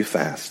 whenever you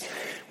fast,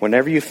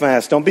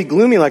 don't be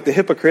gloomy like the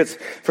hypocrites,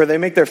 for they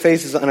make their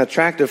faces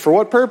unattractive. For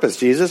what purpose,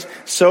 Jesus?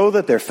 So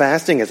that their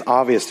fasting is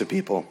obvious to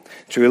people.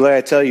 Truly,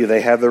 I tell you,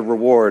 they have their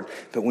reward.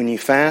 But when you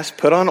fast,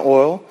 put on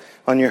oil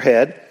on your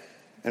head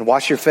and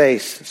wash your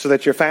face, so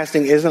that your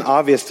fasting isn't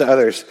obvious to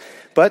others,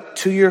 but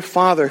to your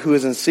Father who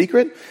is in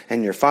secret,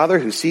 and your Father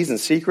who sees in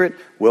secret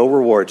will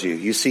reward you.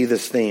 You see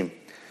this theme.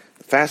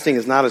 Fasting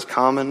is not as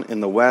common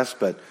in the West,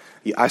 but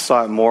I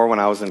saw it more when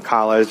I was in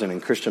college and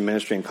in Christian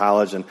ministry in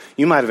college. And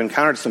you might have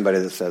encountered somebody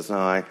that says, no,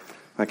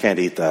 I can't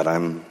eat that.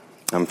 I'm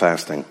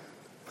fasting.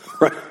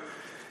 Right?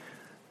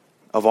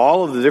 Of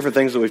all of the different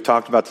things that we've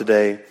talked about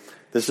today,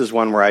 this is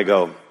one where I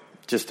go,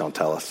 just don't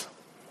tell us.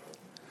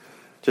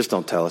 Just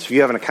don't tell us. If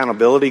you have an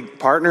accountability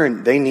partner,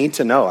 and they need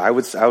to know. I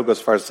would go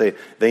as far as to say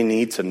they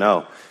need to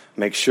know.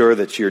 Make sure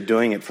that you're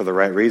doing it for the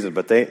right reason.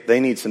 But they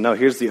need to know.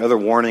 Here's the other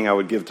warning I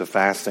would give to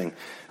fasting.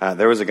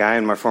 There was a guy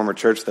in my former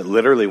church that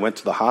literally went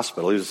to the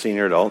hospital. He was a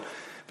senior adult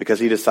because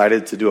he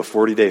decided to do a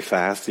 40-day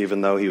fast,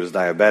 even though he was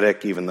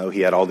diabetic, even though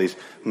he had all these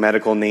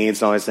medical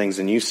needs and all these things.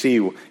 And you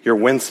see, you're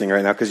wincing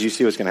right now because you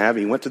see what's going to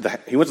happen. He went to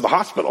the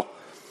hospital.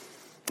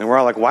 And we're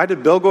all like, why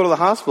did Bill go to the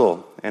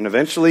hospital? And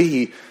eventually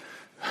he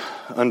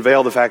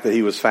unveiled the fact that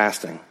he was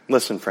fasting.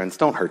 Listen, friends,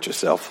 don't hurt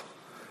yourself.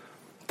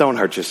 Don't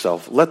hurt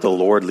yourself. Let the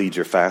Lord lead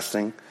your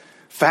fasting.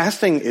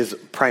 Fasting is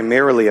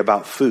primarily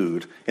about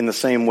food in the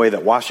same way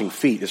that washing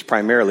feet is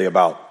primarily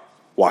about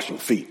washing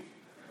feet.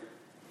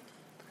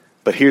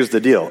 But here's the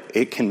deal.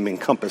 It can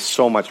encompass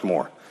so much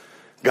more.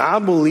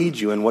 God will lead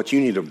you in what you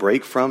need to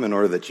break from in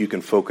order that you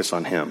can focus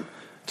on Him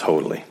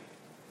totally.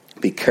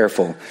 Be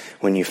careful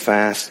when you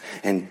fast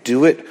and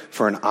do it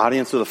for an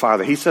audience of the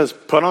Father. He says,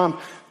 put on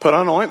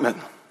ointment.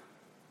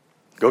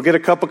 Go get a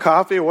cup of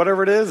coffee or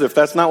whatever it is. If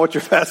that's not what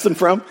you're fasting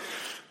from,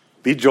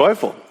 be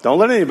joyful. Don't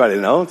let anybody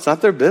know. It's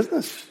not their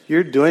business.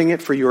 You're doing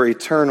it for your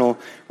eternal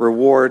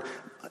reward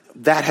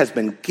that has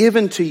been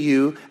given to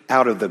you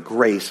out of the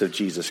grace of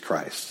Jesus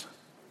Christ.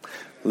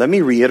 Let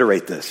me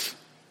reiterate this.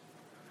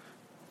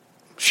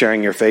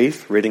 Sharing your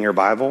faith, reading your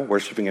Bible,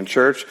 worshiping in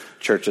church,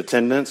 church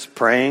attendance,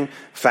 praying,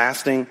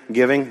 fasting,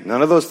 giving.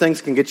 None of those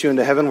things can get you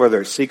into heaven,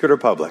 whether it's secret or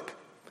public.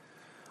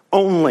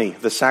 Only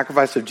the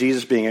sacrifice of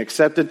Jesus being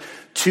accepted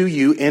to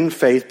you in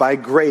faith by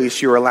grace,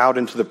 you're allowed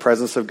into the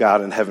presence of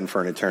God in heaven for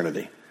an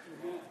eternity.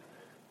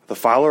 The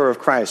follower of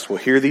Christ will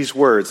hear these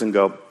words and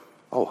go,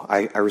 oh,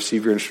 I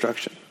receive your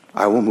instruction.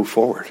 I will move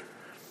forward.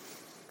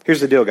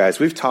 Here's the deal, guys.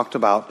 We've talked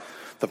about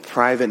the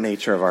private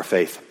nature of our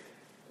faith.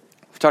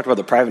 We've talked about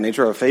the private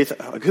nature of our faith.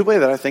 A good way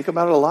that I think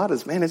about it a lot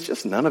is, man, it's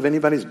just none of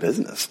anybody's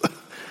business.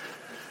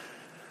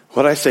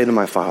 What I say to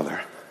my Father.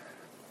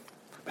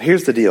 But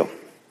here's the deal.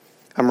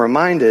 I'm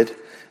reminded,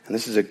 and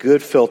this is a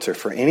good filter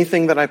for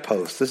anything that I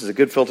post. This is a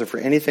good filter for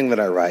anything that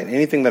I write,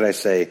 anything that I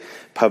say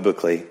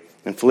publicly.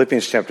 In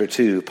Philippians chapter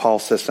 2, Paul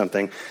says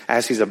something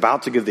as he's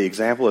about to give the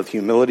example of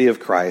humility of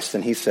Christ,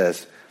 and he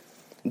says,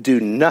 do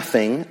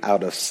nothing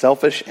out of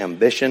selfish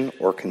ambition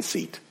or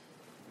conceit.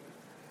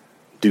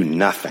 Do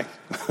nothing.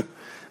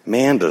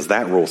 Man, does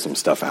that rule some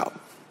stuff out.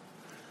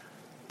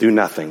 Do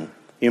nothing.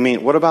 You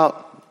mean, what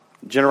about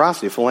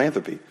generosity,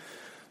 philanthropy?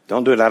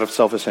 Don't do it out of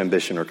selfish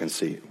ambition or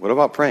conceit. What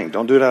about praying?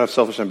 Don't do it out of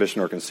selfish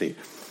ambition or conceit.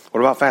 What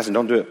about fasting?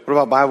 Don't do it. What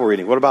about Bible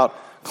reading? What about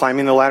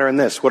climbing the ladder in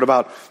this? What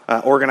about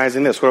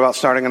organizing this? What about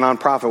starting a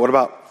nonprofit? What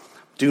about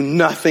do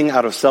nothing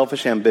out of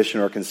selfish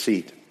ambition or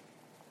conceit?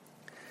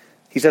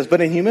 He says,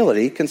 but in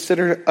humility,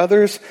 consider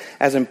others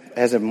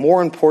as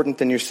more important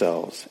than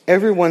yourselves.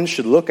 Everyone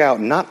should look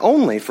out not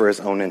only for his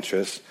own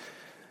interests,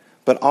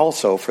 but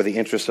also for the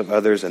interests of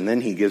others. And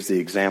then he gives the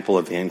example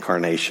of the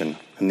incarnation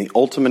and the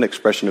ultimate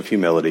expression of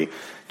humility,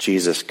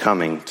 Jesus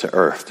coming to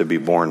earth to be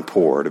born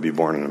poor, to be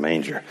born in a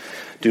manger.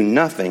 Do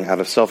nothing out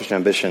of selfish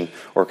ambition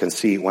or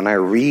conceit. When I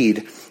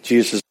read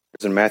Jesus'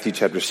 words in Matthew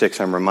chapter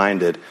 6, I'm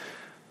reminded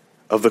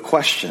of the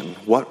question,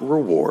 what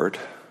reward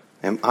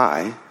am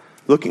I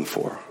looking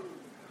for?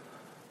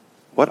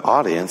 What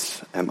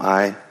audience am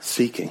I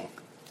seeking?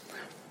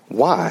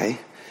 Why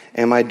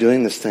am I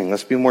doing this thing?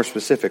 Let's be more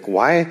specific.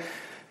 Why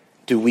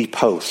do we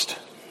post?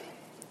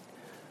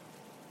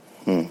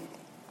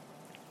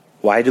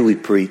 Why do we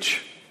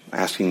preach?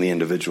 Asking the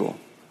individual.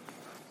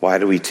 Why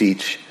do we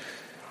teach?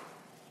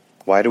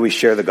 Why do we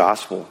share the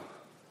gospel?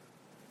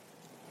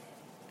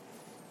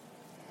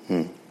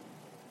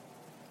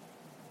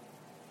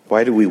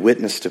 Why do we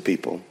witness to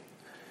people?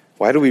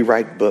 Why do we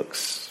write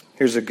books?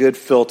 Here's a good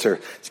filter.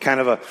 It's kind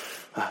of a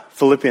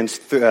Philippians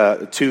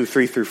 2,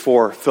 3 through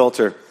 4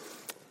 filter.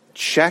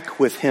 Check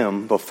with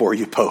him before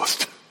you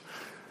post.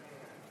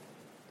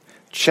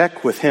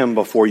 Check with him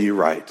before you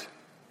write.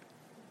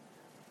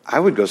 I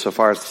would go so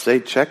far as to say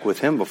check with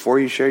him before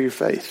you share your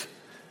faith.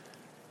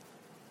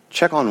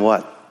 Check on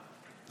what?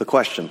 The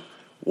question,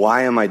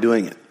 why am I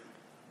doing it?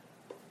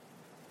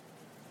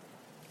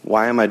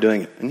 Why am I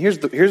doing it? And here's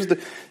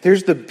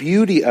the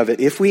beauty of it.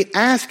 If we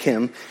ask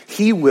him,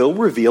 he will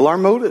reveal our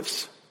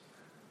motives.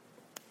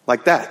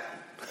 Like that.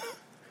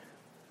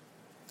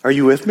 Are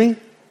you with me?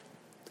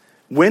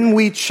 When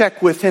we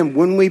check with him,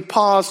 when we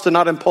pause to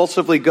not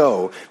impulsively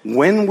go,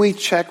 when we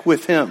check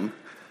with him,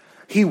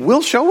 he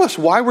will show us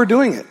why we're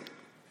doing it.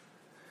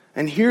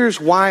 And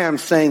here's why I'm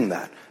saying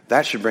that.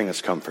 That should bring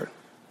us comfort.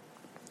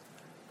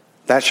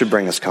 That should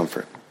bring us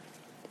comfort.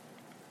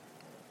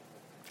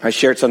 I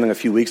shared something a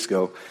few weeks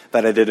ago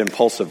that I did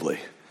impulsively.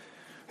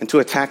 And to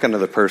attack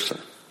another person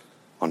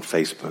on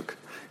Facebook.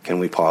 Can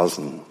we pause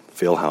and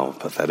feel how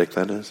pathetic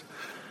that is?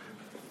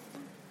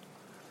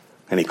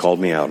 And he called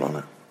me out on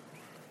it.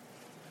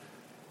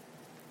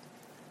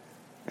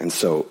 And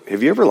so,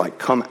 have you ever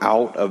come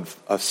out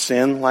of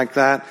sin like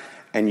that,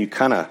 and you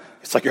kind of,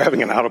 it's like you're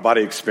having an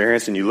out-of-body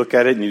experience, and you look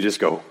at it and you just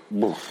go,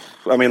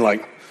 I mean,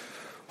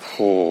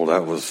 oh,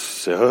 that was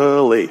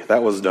silly.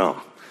 That was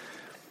dumb.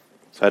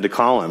 So I had to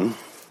call him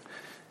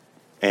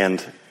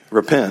and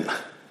repent.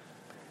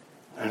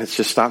 And it's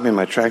just stopped me in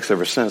my tracks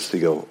ever since to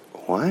go,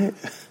 why?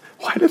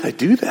 Why did I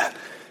do that?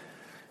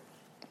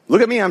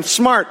 Look at me, I'm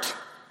smart.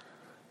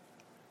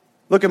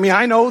 Look at me,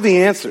 I know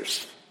the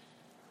answers.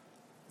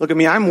 Look at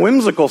me, I'm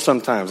whimsical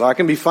sometimes. I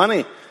can be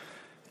funny.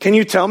 Can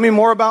you tell me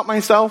more about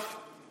myself?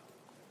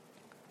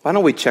 Why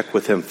don't we check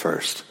with him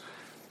first?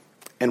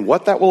 And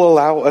what that will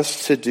allow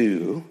us to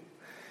do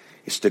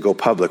is to go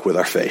public with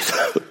our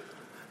faith.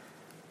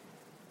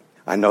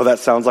 I know that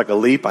sounds like a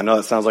leap. I know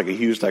that sounds like a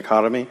huge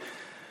dichotomy.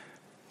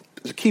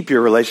 Keep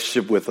your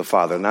relationship with the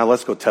Father. Now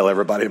let's go tell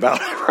everybody about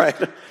it,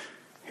 right?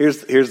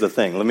 Here's the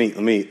thing. Let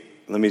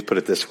me put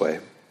it this way.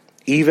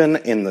 Even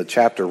in the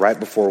chapter right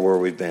before where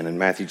we've been, in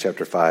Matthew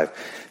chapter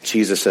 5,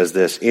 Jesus says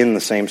this in the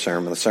same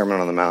sermon, the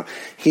Sermon on the Mount.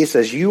 He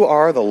says, you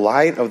are the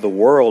light of the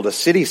world. A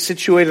city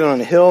situated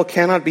on a hill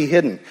cannot be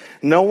hidden.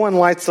 No one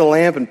lights a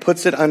lamp and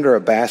puts it under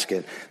a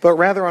basket, but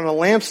rather on a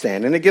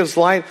lampstand, and it gives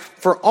light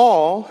for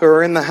all who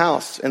are in the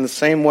house. In the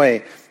same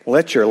way,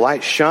 let your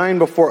light shine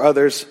before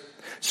others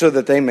so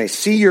that they may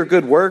see your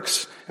good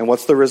works, and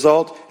what's the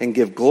result? And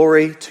give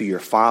glory to your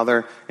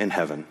Father in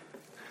heaven.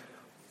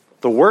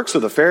 The works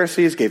of the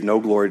Pharisees gave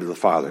no glory to the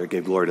Father. It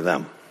gave glory to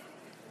them.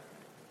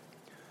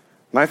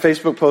 My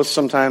Facebook posts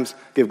sometimes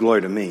give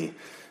glory to me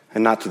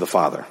and not to the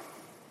Father.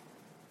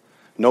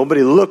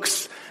 Nobody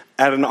looks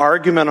at an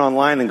argument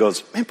online and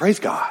goes, man, praise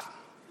God.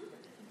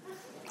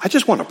 I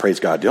just want to praise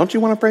God. Don't you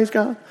want to praise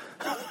God?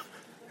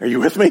 Are you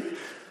with me?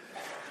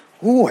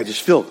 Ooh, I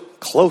just feel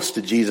close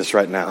to Jesus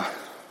right now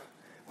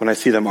when I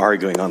see them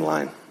arguing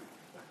online.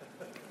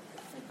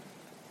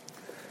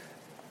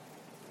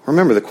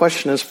 Remember, the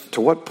question is,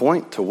 to what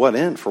point, to what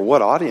end, for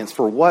what audience,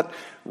 for what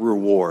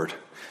reward?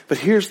 But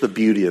here's the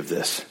beauty of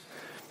this.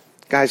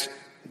 Guys,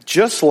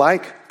 just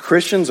like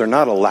Christians are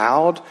not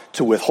allowed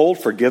to withhold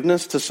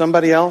forgiveness to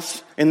somebody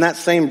else in that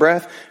same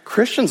breath,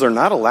 Christians are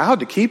not allowed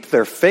to keep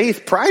their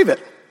faith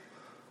private.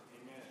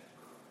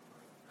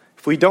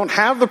 If we don't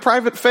have the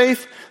private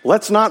faith,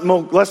 let's not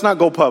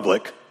go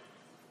public.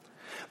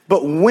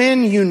 But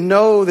when you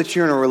know that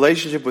you're in a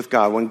relationship with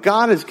God, when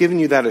God has given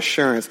you that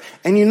assurance,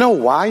 and you know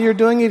why you're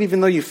doing it, even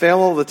though you fail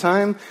all the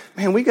time,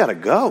 man, we got to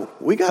go.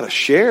 We got to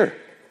share.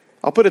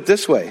 I'll put it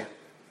this way.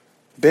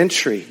 Bent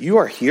Tree, you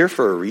are here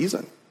for a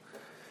reason.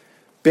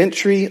 Bent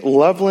Tree,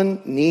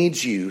 Loveland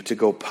needs you to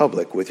go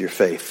public with your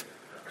faith.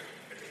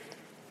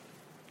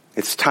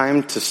 It's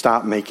time to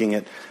stop making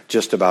it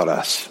just about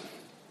us.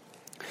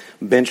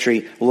 Bent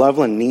Tree,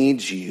 Loveland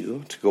needs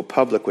you to go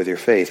public with your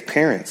faith.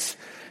 Parents,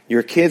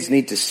 your kids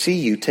need to see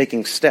you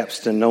taking steps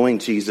to knowing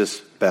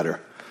Jesus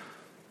better.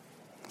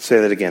 I'll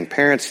say that again.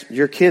 Parents,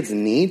 your kids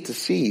need to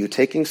see you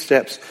taking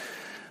steps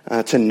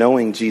to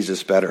knowing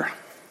Jesus better.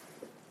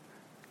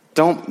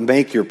 Don't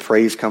make your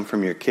praise come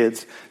from your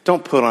kids.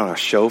 Don't put on a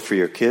show for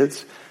your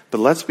kids.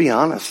 But let's be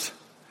honest.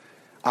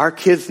 Our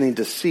kids need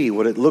to see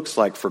what it looks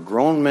like for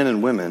grown men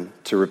and women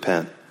to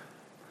repent.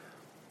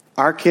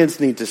 Our kids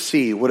need to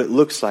see what it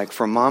looks like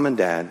for mom and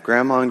dad,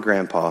 grandma and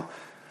grandpa,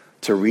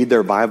 to read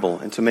their Bible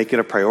and to make it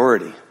a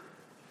priority.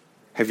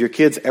 Have your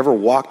kids ever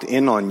walked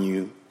in on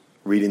you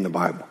reading the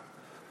Bible?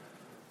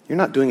 You're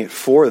not doing it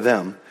for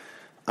them.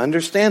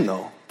 Understand,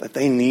 though, that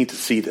they need to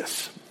see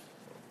this.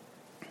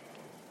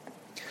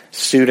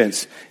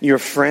 Students, your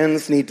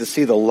friends need to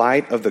see the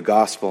light of the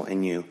gospel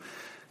in you.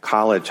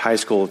 College, high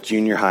school,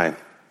 junior high.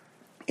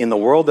 In the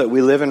world that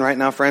we live in right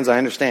now, friends, I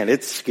understand.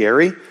 It's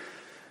scary.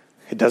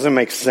 It doesn't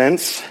make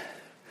sense.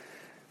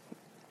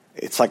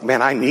 It's like,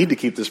 man, I need to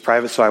keep this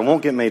private so I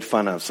won't get made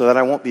fun of, so that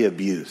I won't be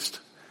abused.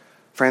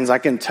 Friends, I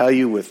can tell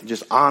you with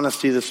just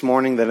honesty this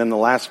morning that in the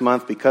last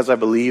month, because I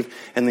believe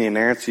in the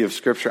inerrancy of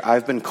Scripture,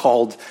 I've been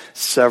called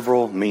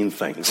several mean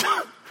things.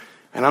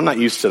 And I'm not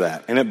used to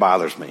that, and it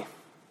bothers me.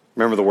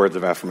 Remember the words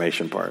of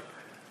affirmation part.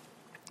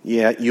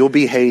 Yeah, you'll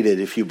be hated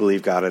if you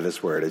believe God at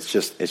His word. It's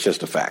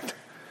just a fact.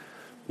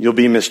 You'll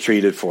be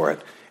mistreated for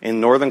it. In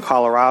northern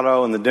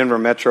Colorado, in the Denver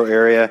metro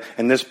area,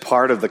 in this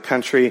part of the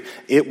country,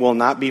 it will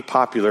not be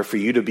popular for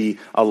you to be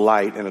a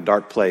light in a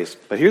dark place.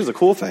 But here's the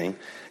cool thing.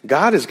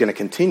 God is going to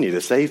continue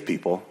to save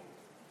people.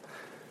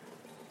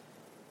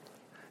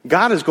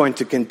 God is going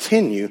to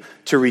continue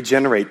to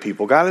regenerate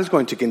people. God is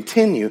going to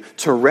continue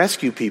to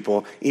rescue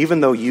people even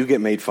though you get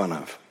made fun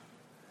of.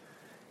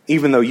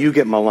 Even though you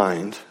get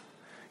maligned.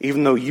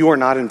 Even though you are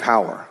not in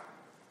power.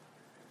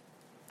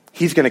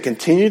 He's going to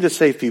continue to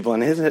save people.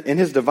 And in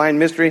His divine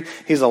mystery,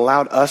 He's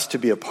allowed us to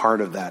be a part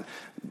of that.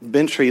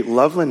 Bent Tree,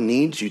 Loveland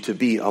needs you to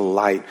be a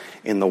light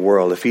in the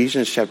world.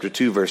 Ephesians chapter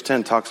 2, verse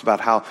 10 talks about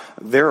how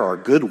there are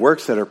good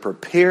works that are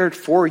prepared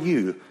for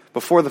you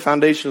before the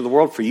foundation of the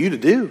world for you to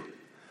do.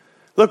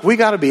 Look, we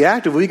got to be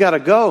active. We got to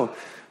go.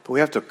 But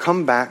we have to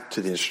come back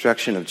to the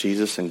instruction of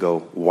Jesus and go,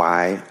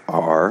 why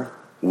are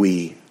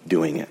we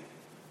doing it?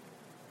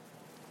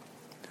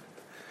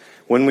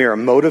 When we are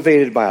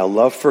motivated by a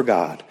love for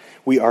God,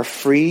 we are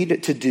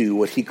freed to do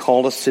what He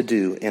called us to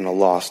do in a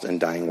lost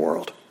and dying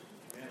world.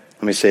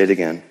 Let me say it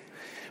again.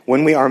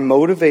 When we are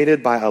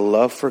motivated by a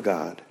love for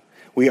God,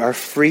 we are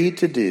free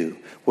to do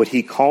what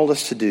He called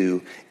us to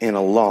do in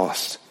a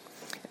lost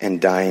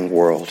and dying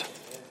world.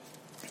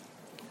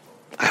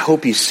 I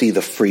hope you see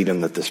the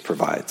freedom that this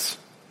provides.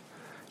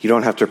 You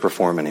don't have to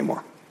perform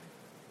anymore.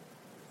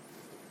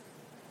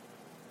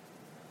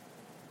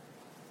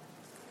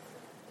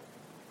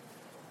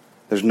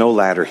 There's no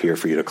ladder here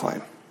for you to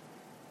climb.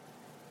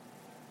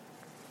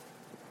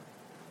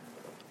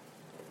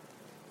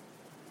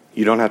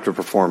 You don't have to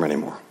perform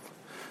anymore.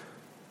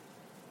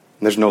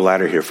 There's no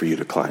ladder here for you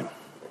to climb.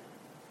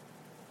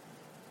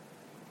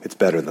 It's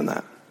better than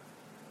that.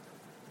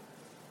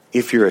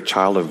 If you're a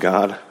child of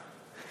God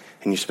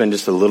and you spend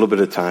just a little bit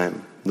of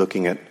time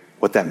looking at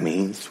what that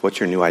means,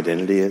 what your new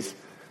identity is,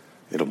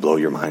 it'll blow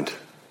your mind.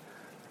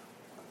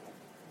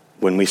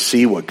 When we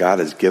see what God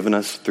has given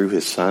us through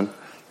His Son,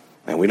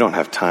 and we don't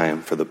have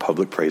time for the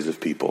public praise of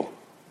people.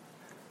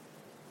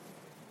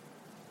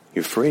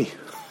 You're free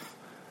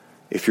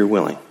if you're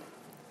willing.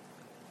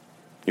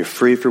 You're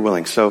free if you're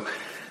willing. So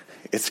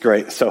it's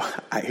great. So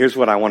here's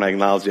what I want to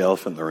acknowledge the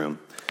elephant in the room.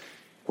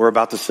 We're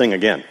about to sing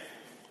again.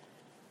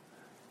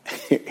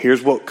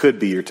 Here's what could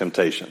be your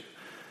temptation.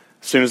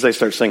 As soon as they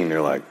start singing,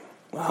 you're like,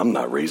 well, I'm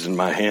not raising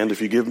my hand if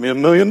you give me $1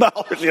 million,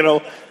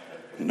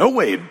 No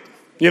way.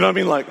 You know what I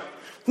mean? Like,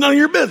 none of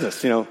your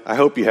business. I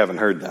hope you haven't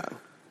heard that.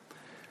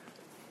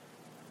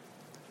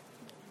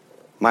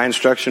 My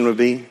instruction would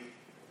be,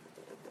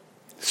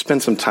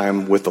 spend some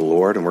time with the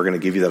Lord, and we're going to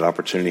give you that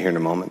opportunity here in a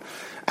moment.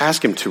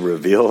 Ask Him to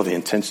reveal the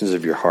intentions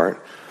of your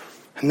heart,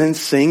 and then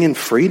sing in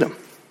freedom.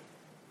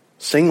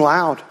 Sing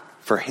loud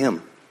for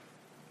Him.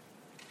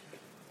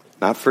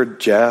 Not for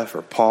Jeff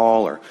or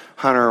Paul or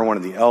Hunter or one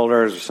of the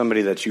elders or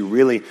somebody that you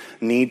really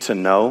need to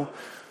know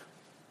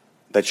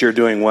that you're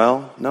doing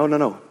well.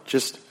 No.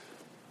 Just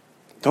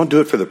don't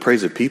do it for the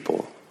praise of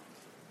people.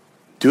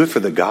 Do it for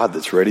the God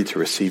that's ready to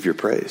receive your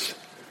praise.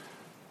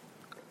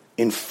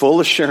 In full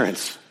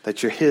assurance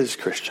that you're His,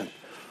 Christian.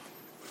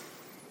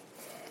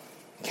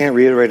 Can't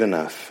reiterate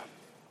enough.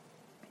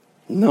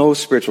 No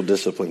spiritual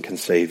discipline can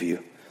save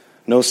you.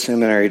 No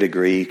seminary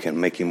degree can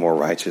make you more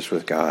righteous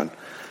with God.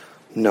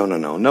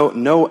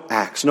 No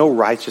acts, no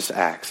righteous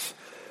acts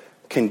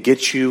can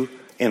get you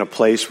in a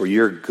place where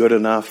you're good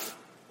enough,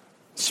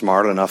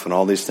 smart enough, and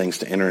all these things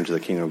to enter into the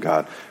kingdom of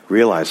God.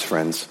 Realize,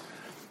 friends,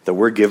 that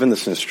we're given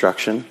this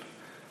instruction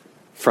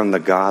from the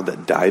God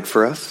that died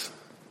for us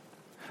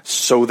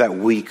so that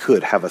we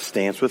could have a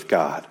stance with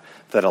God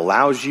that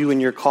allows you in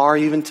your car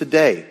even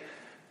today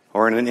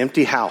or in an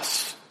empty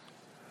house,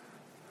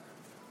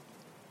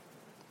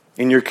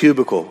 in your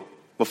cubicle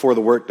before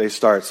the workday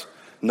starts.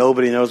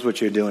 Nobody knows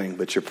what you're doing,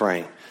 but you're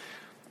praying.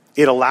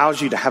 It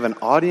allows you to have an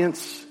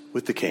audience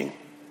with the King.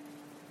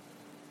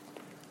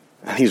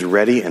 And he's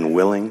ready and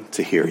willing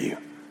to hear you.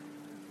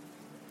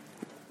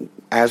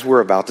 As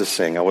we're about to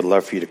sing, I would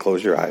love for you to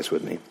close your eyes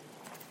with me.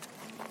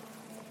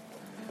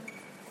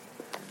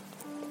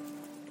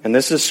 And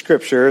this is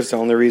scripture. It's the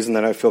only reason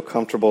that I feel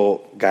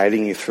comfortable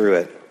guiding you through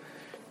it.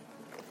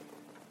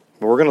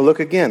 But we're going to look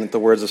again at the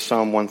words of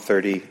Psalm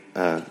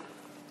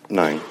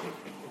 139.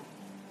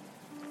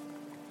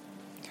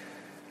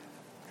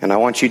 And I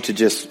want you to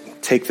just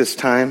take this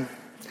time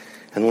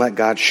and let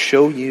God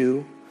show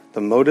you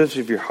the motives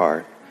of your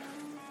heart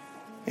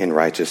in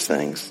righteous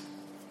things.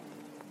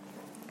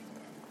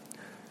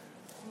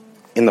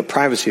 In the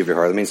privacy of your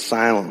heart, that means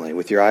silently,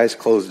 with your eyes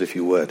closed if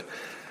you would.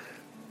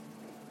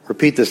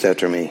 Repeat this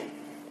after me,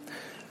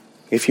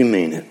 if you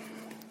mean it.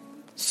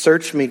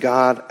 Search me,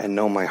 God, and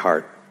know my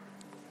heart.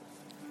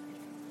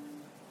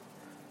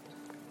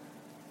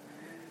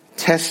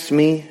 Test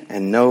me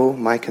and know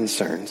my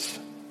concerns.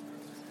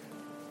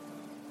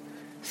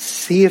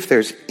 See if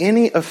there's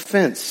any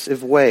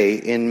offensive way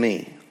in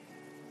me.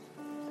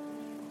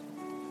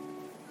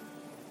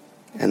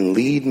 And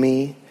lead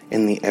me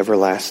in the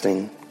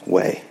everlasting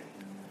way.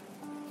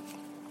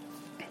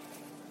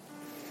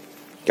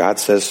 God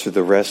says through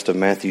the rest of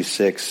Matthew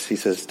 6, he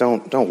says,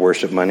 don't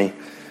worship money.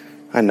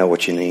 I know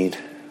what you need.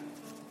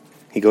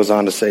 He goes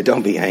on to say,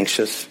 don't be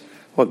anxious.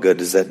 What good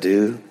does that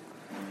do?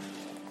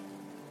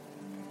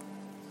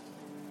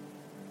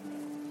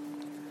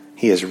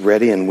 He is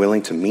ready and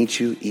willing to meet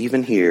you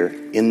even here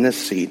in this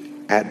seat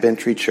at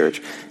Bentry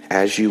Church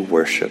as you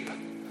worship.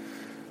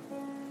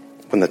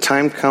 When the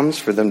time comes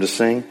for them to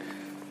sing,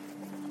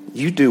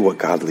 you do what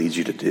God leads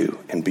you to do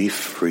and be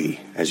free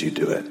as you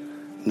do it,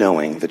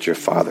 knowing that your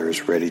Father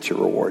is ready to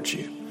reward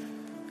you.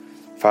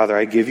 Father,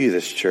 I give you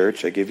this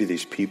church. I give you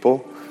these people.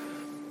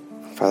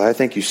 Father, I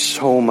thank you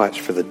so much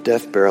for the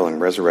death, burial,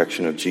 and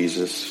resurrection of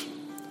Jesus.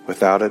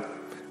 Without it,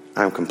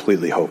 I'm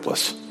completely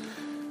hopeless.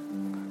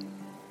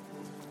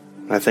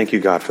 And I thank you,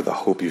 God, for the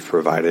hope you've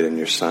provided in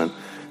your Son,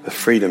 the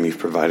freedom you've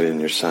provided in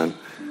your Son.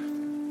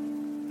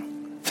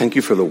 Thank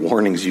you for the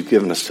warnings you've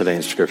given us today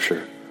in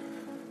Scripture.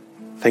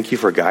 Thank you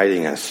for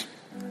guiding us.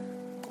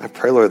 I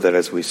pray, Lord, that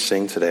as we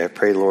sing today, I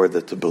pray, Lord,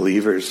 that the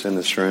believers in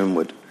this room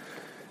would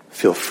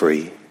feel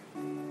free.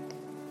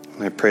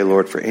 And I pray,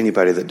 Lord, for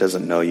anybody that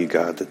doesn't know you,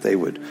 God, that they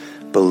would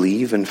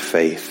believe in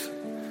faith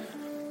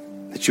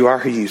that you are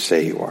who you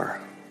say you are.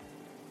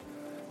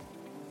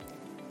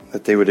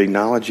 That they would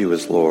acknowledge you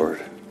as Lord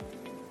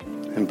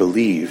and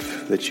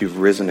believe that you've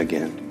risen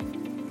again.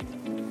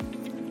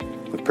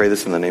 We pray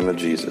this in the name of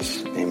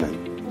Jesus.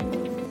 Amen.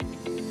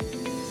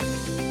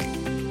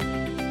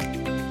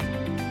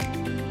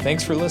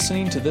 Thanks for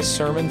listening to this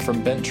sermon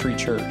from Bentry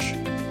Church.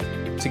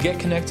 To get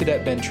connected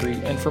at Bentry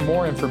and for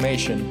more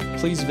information,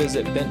 please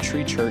visit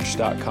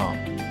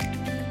bentrychurch.com.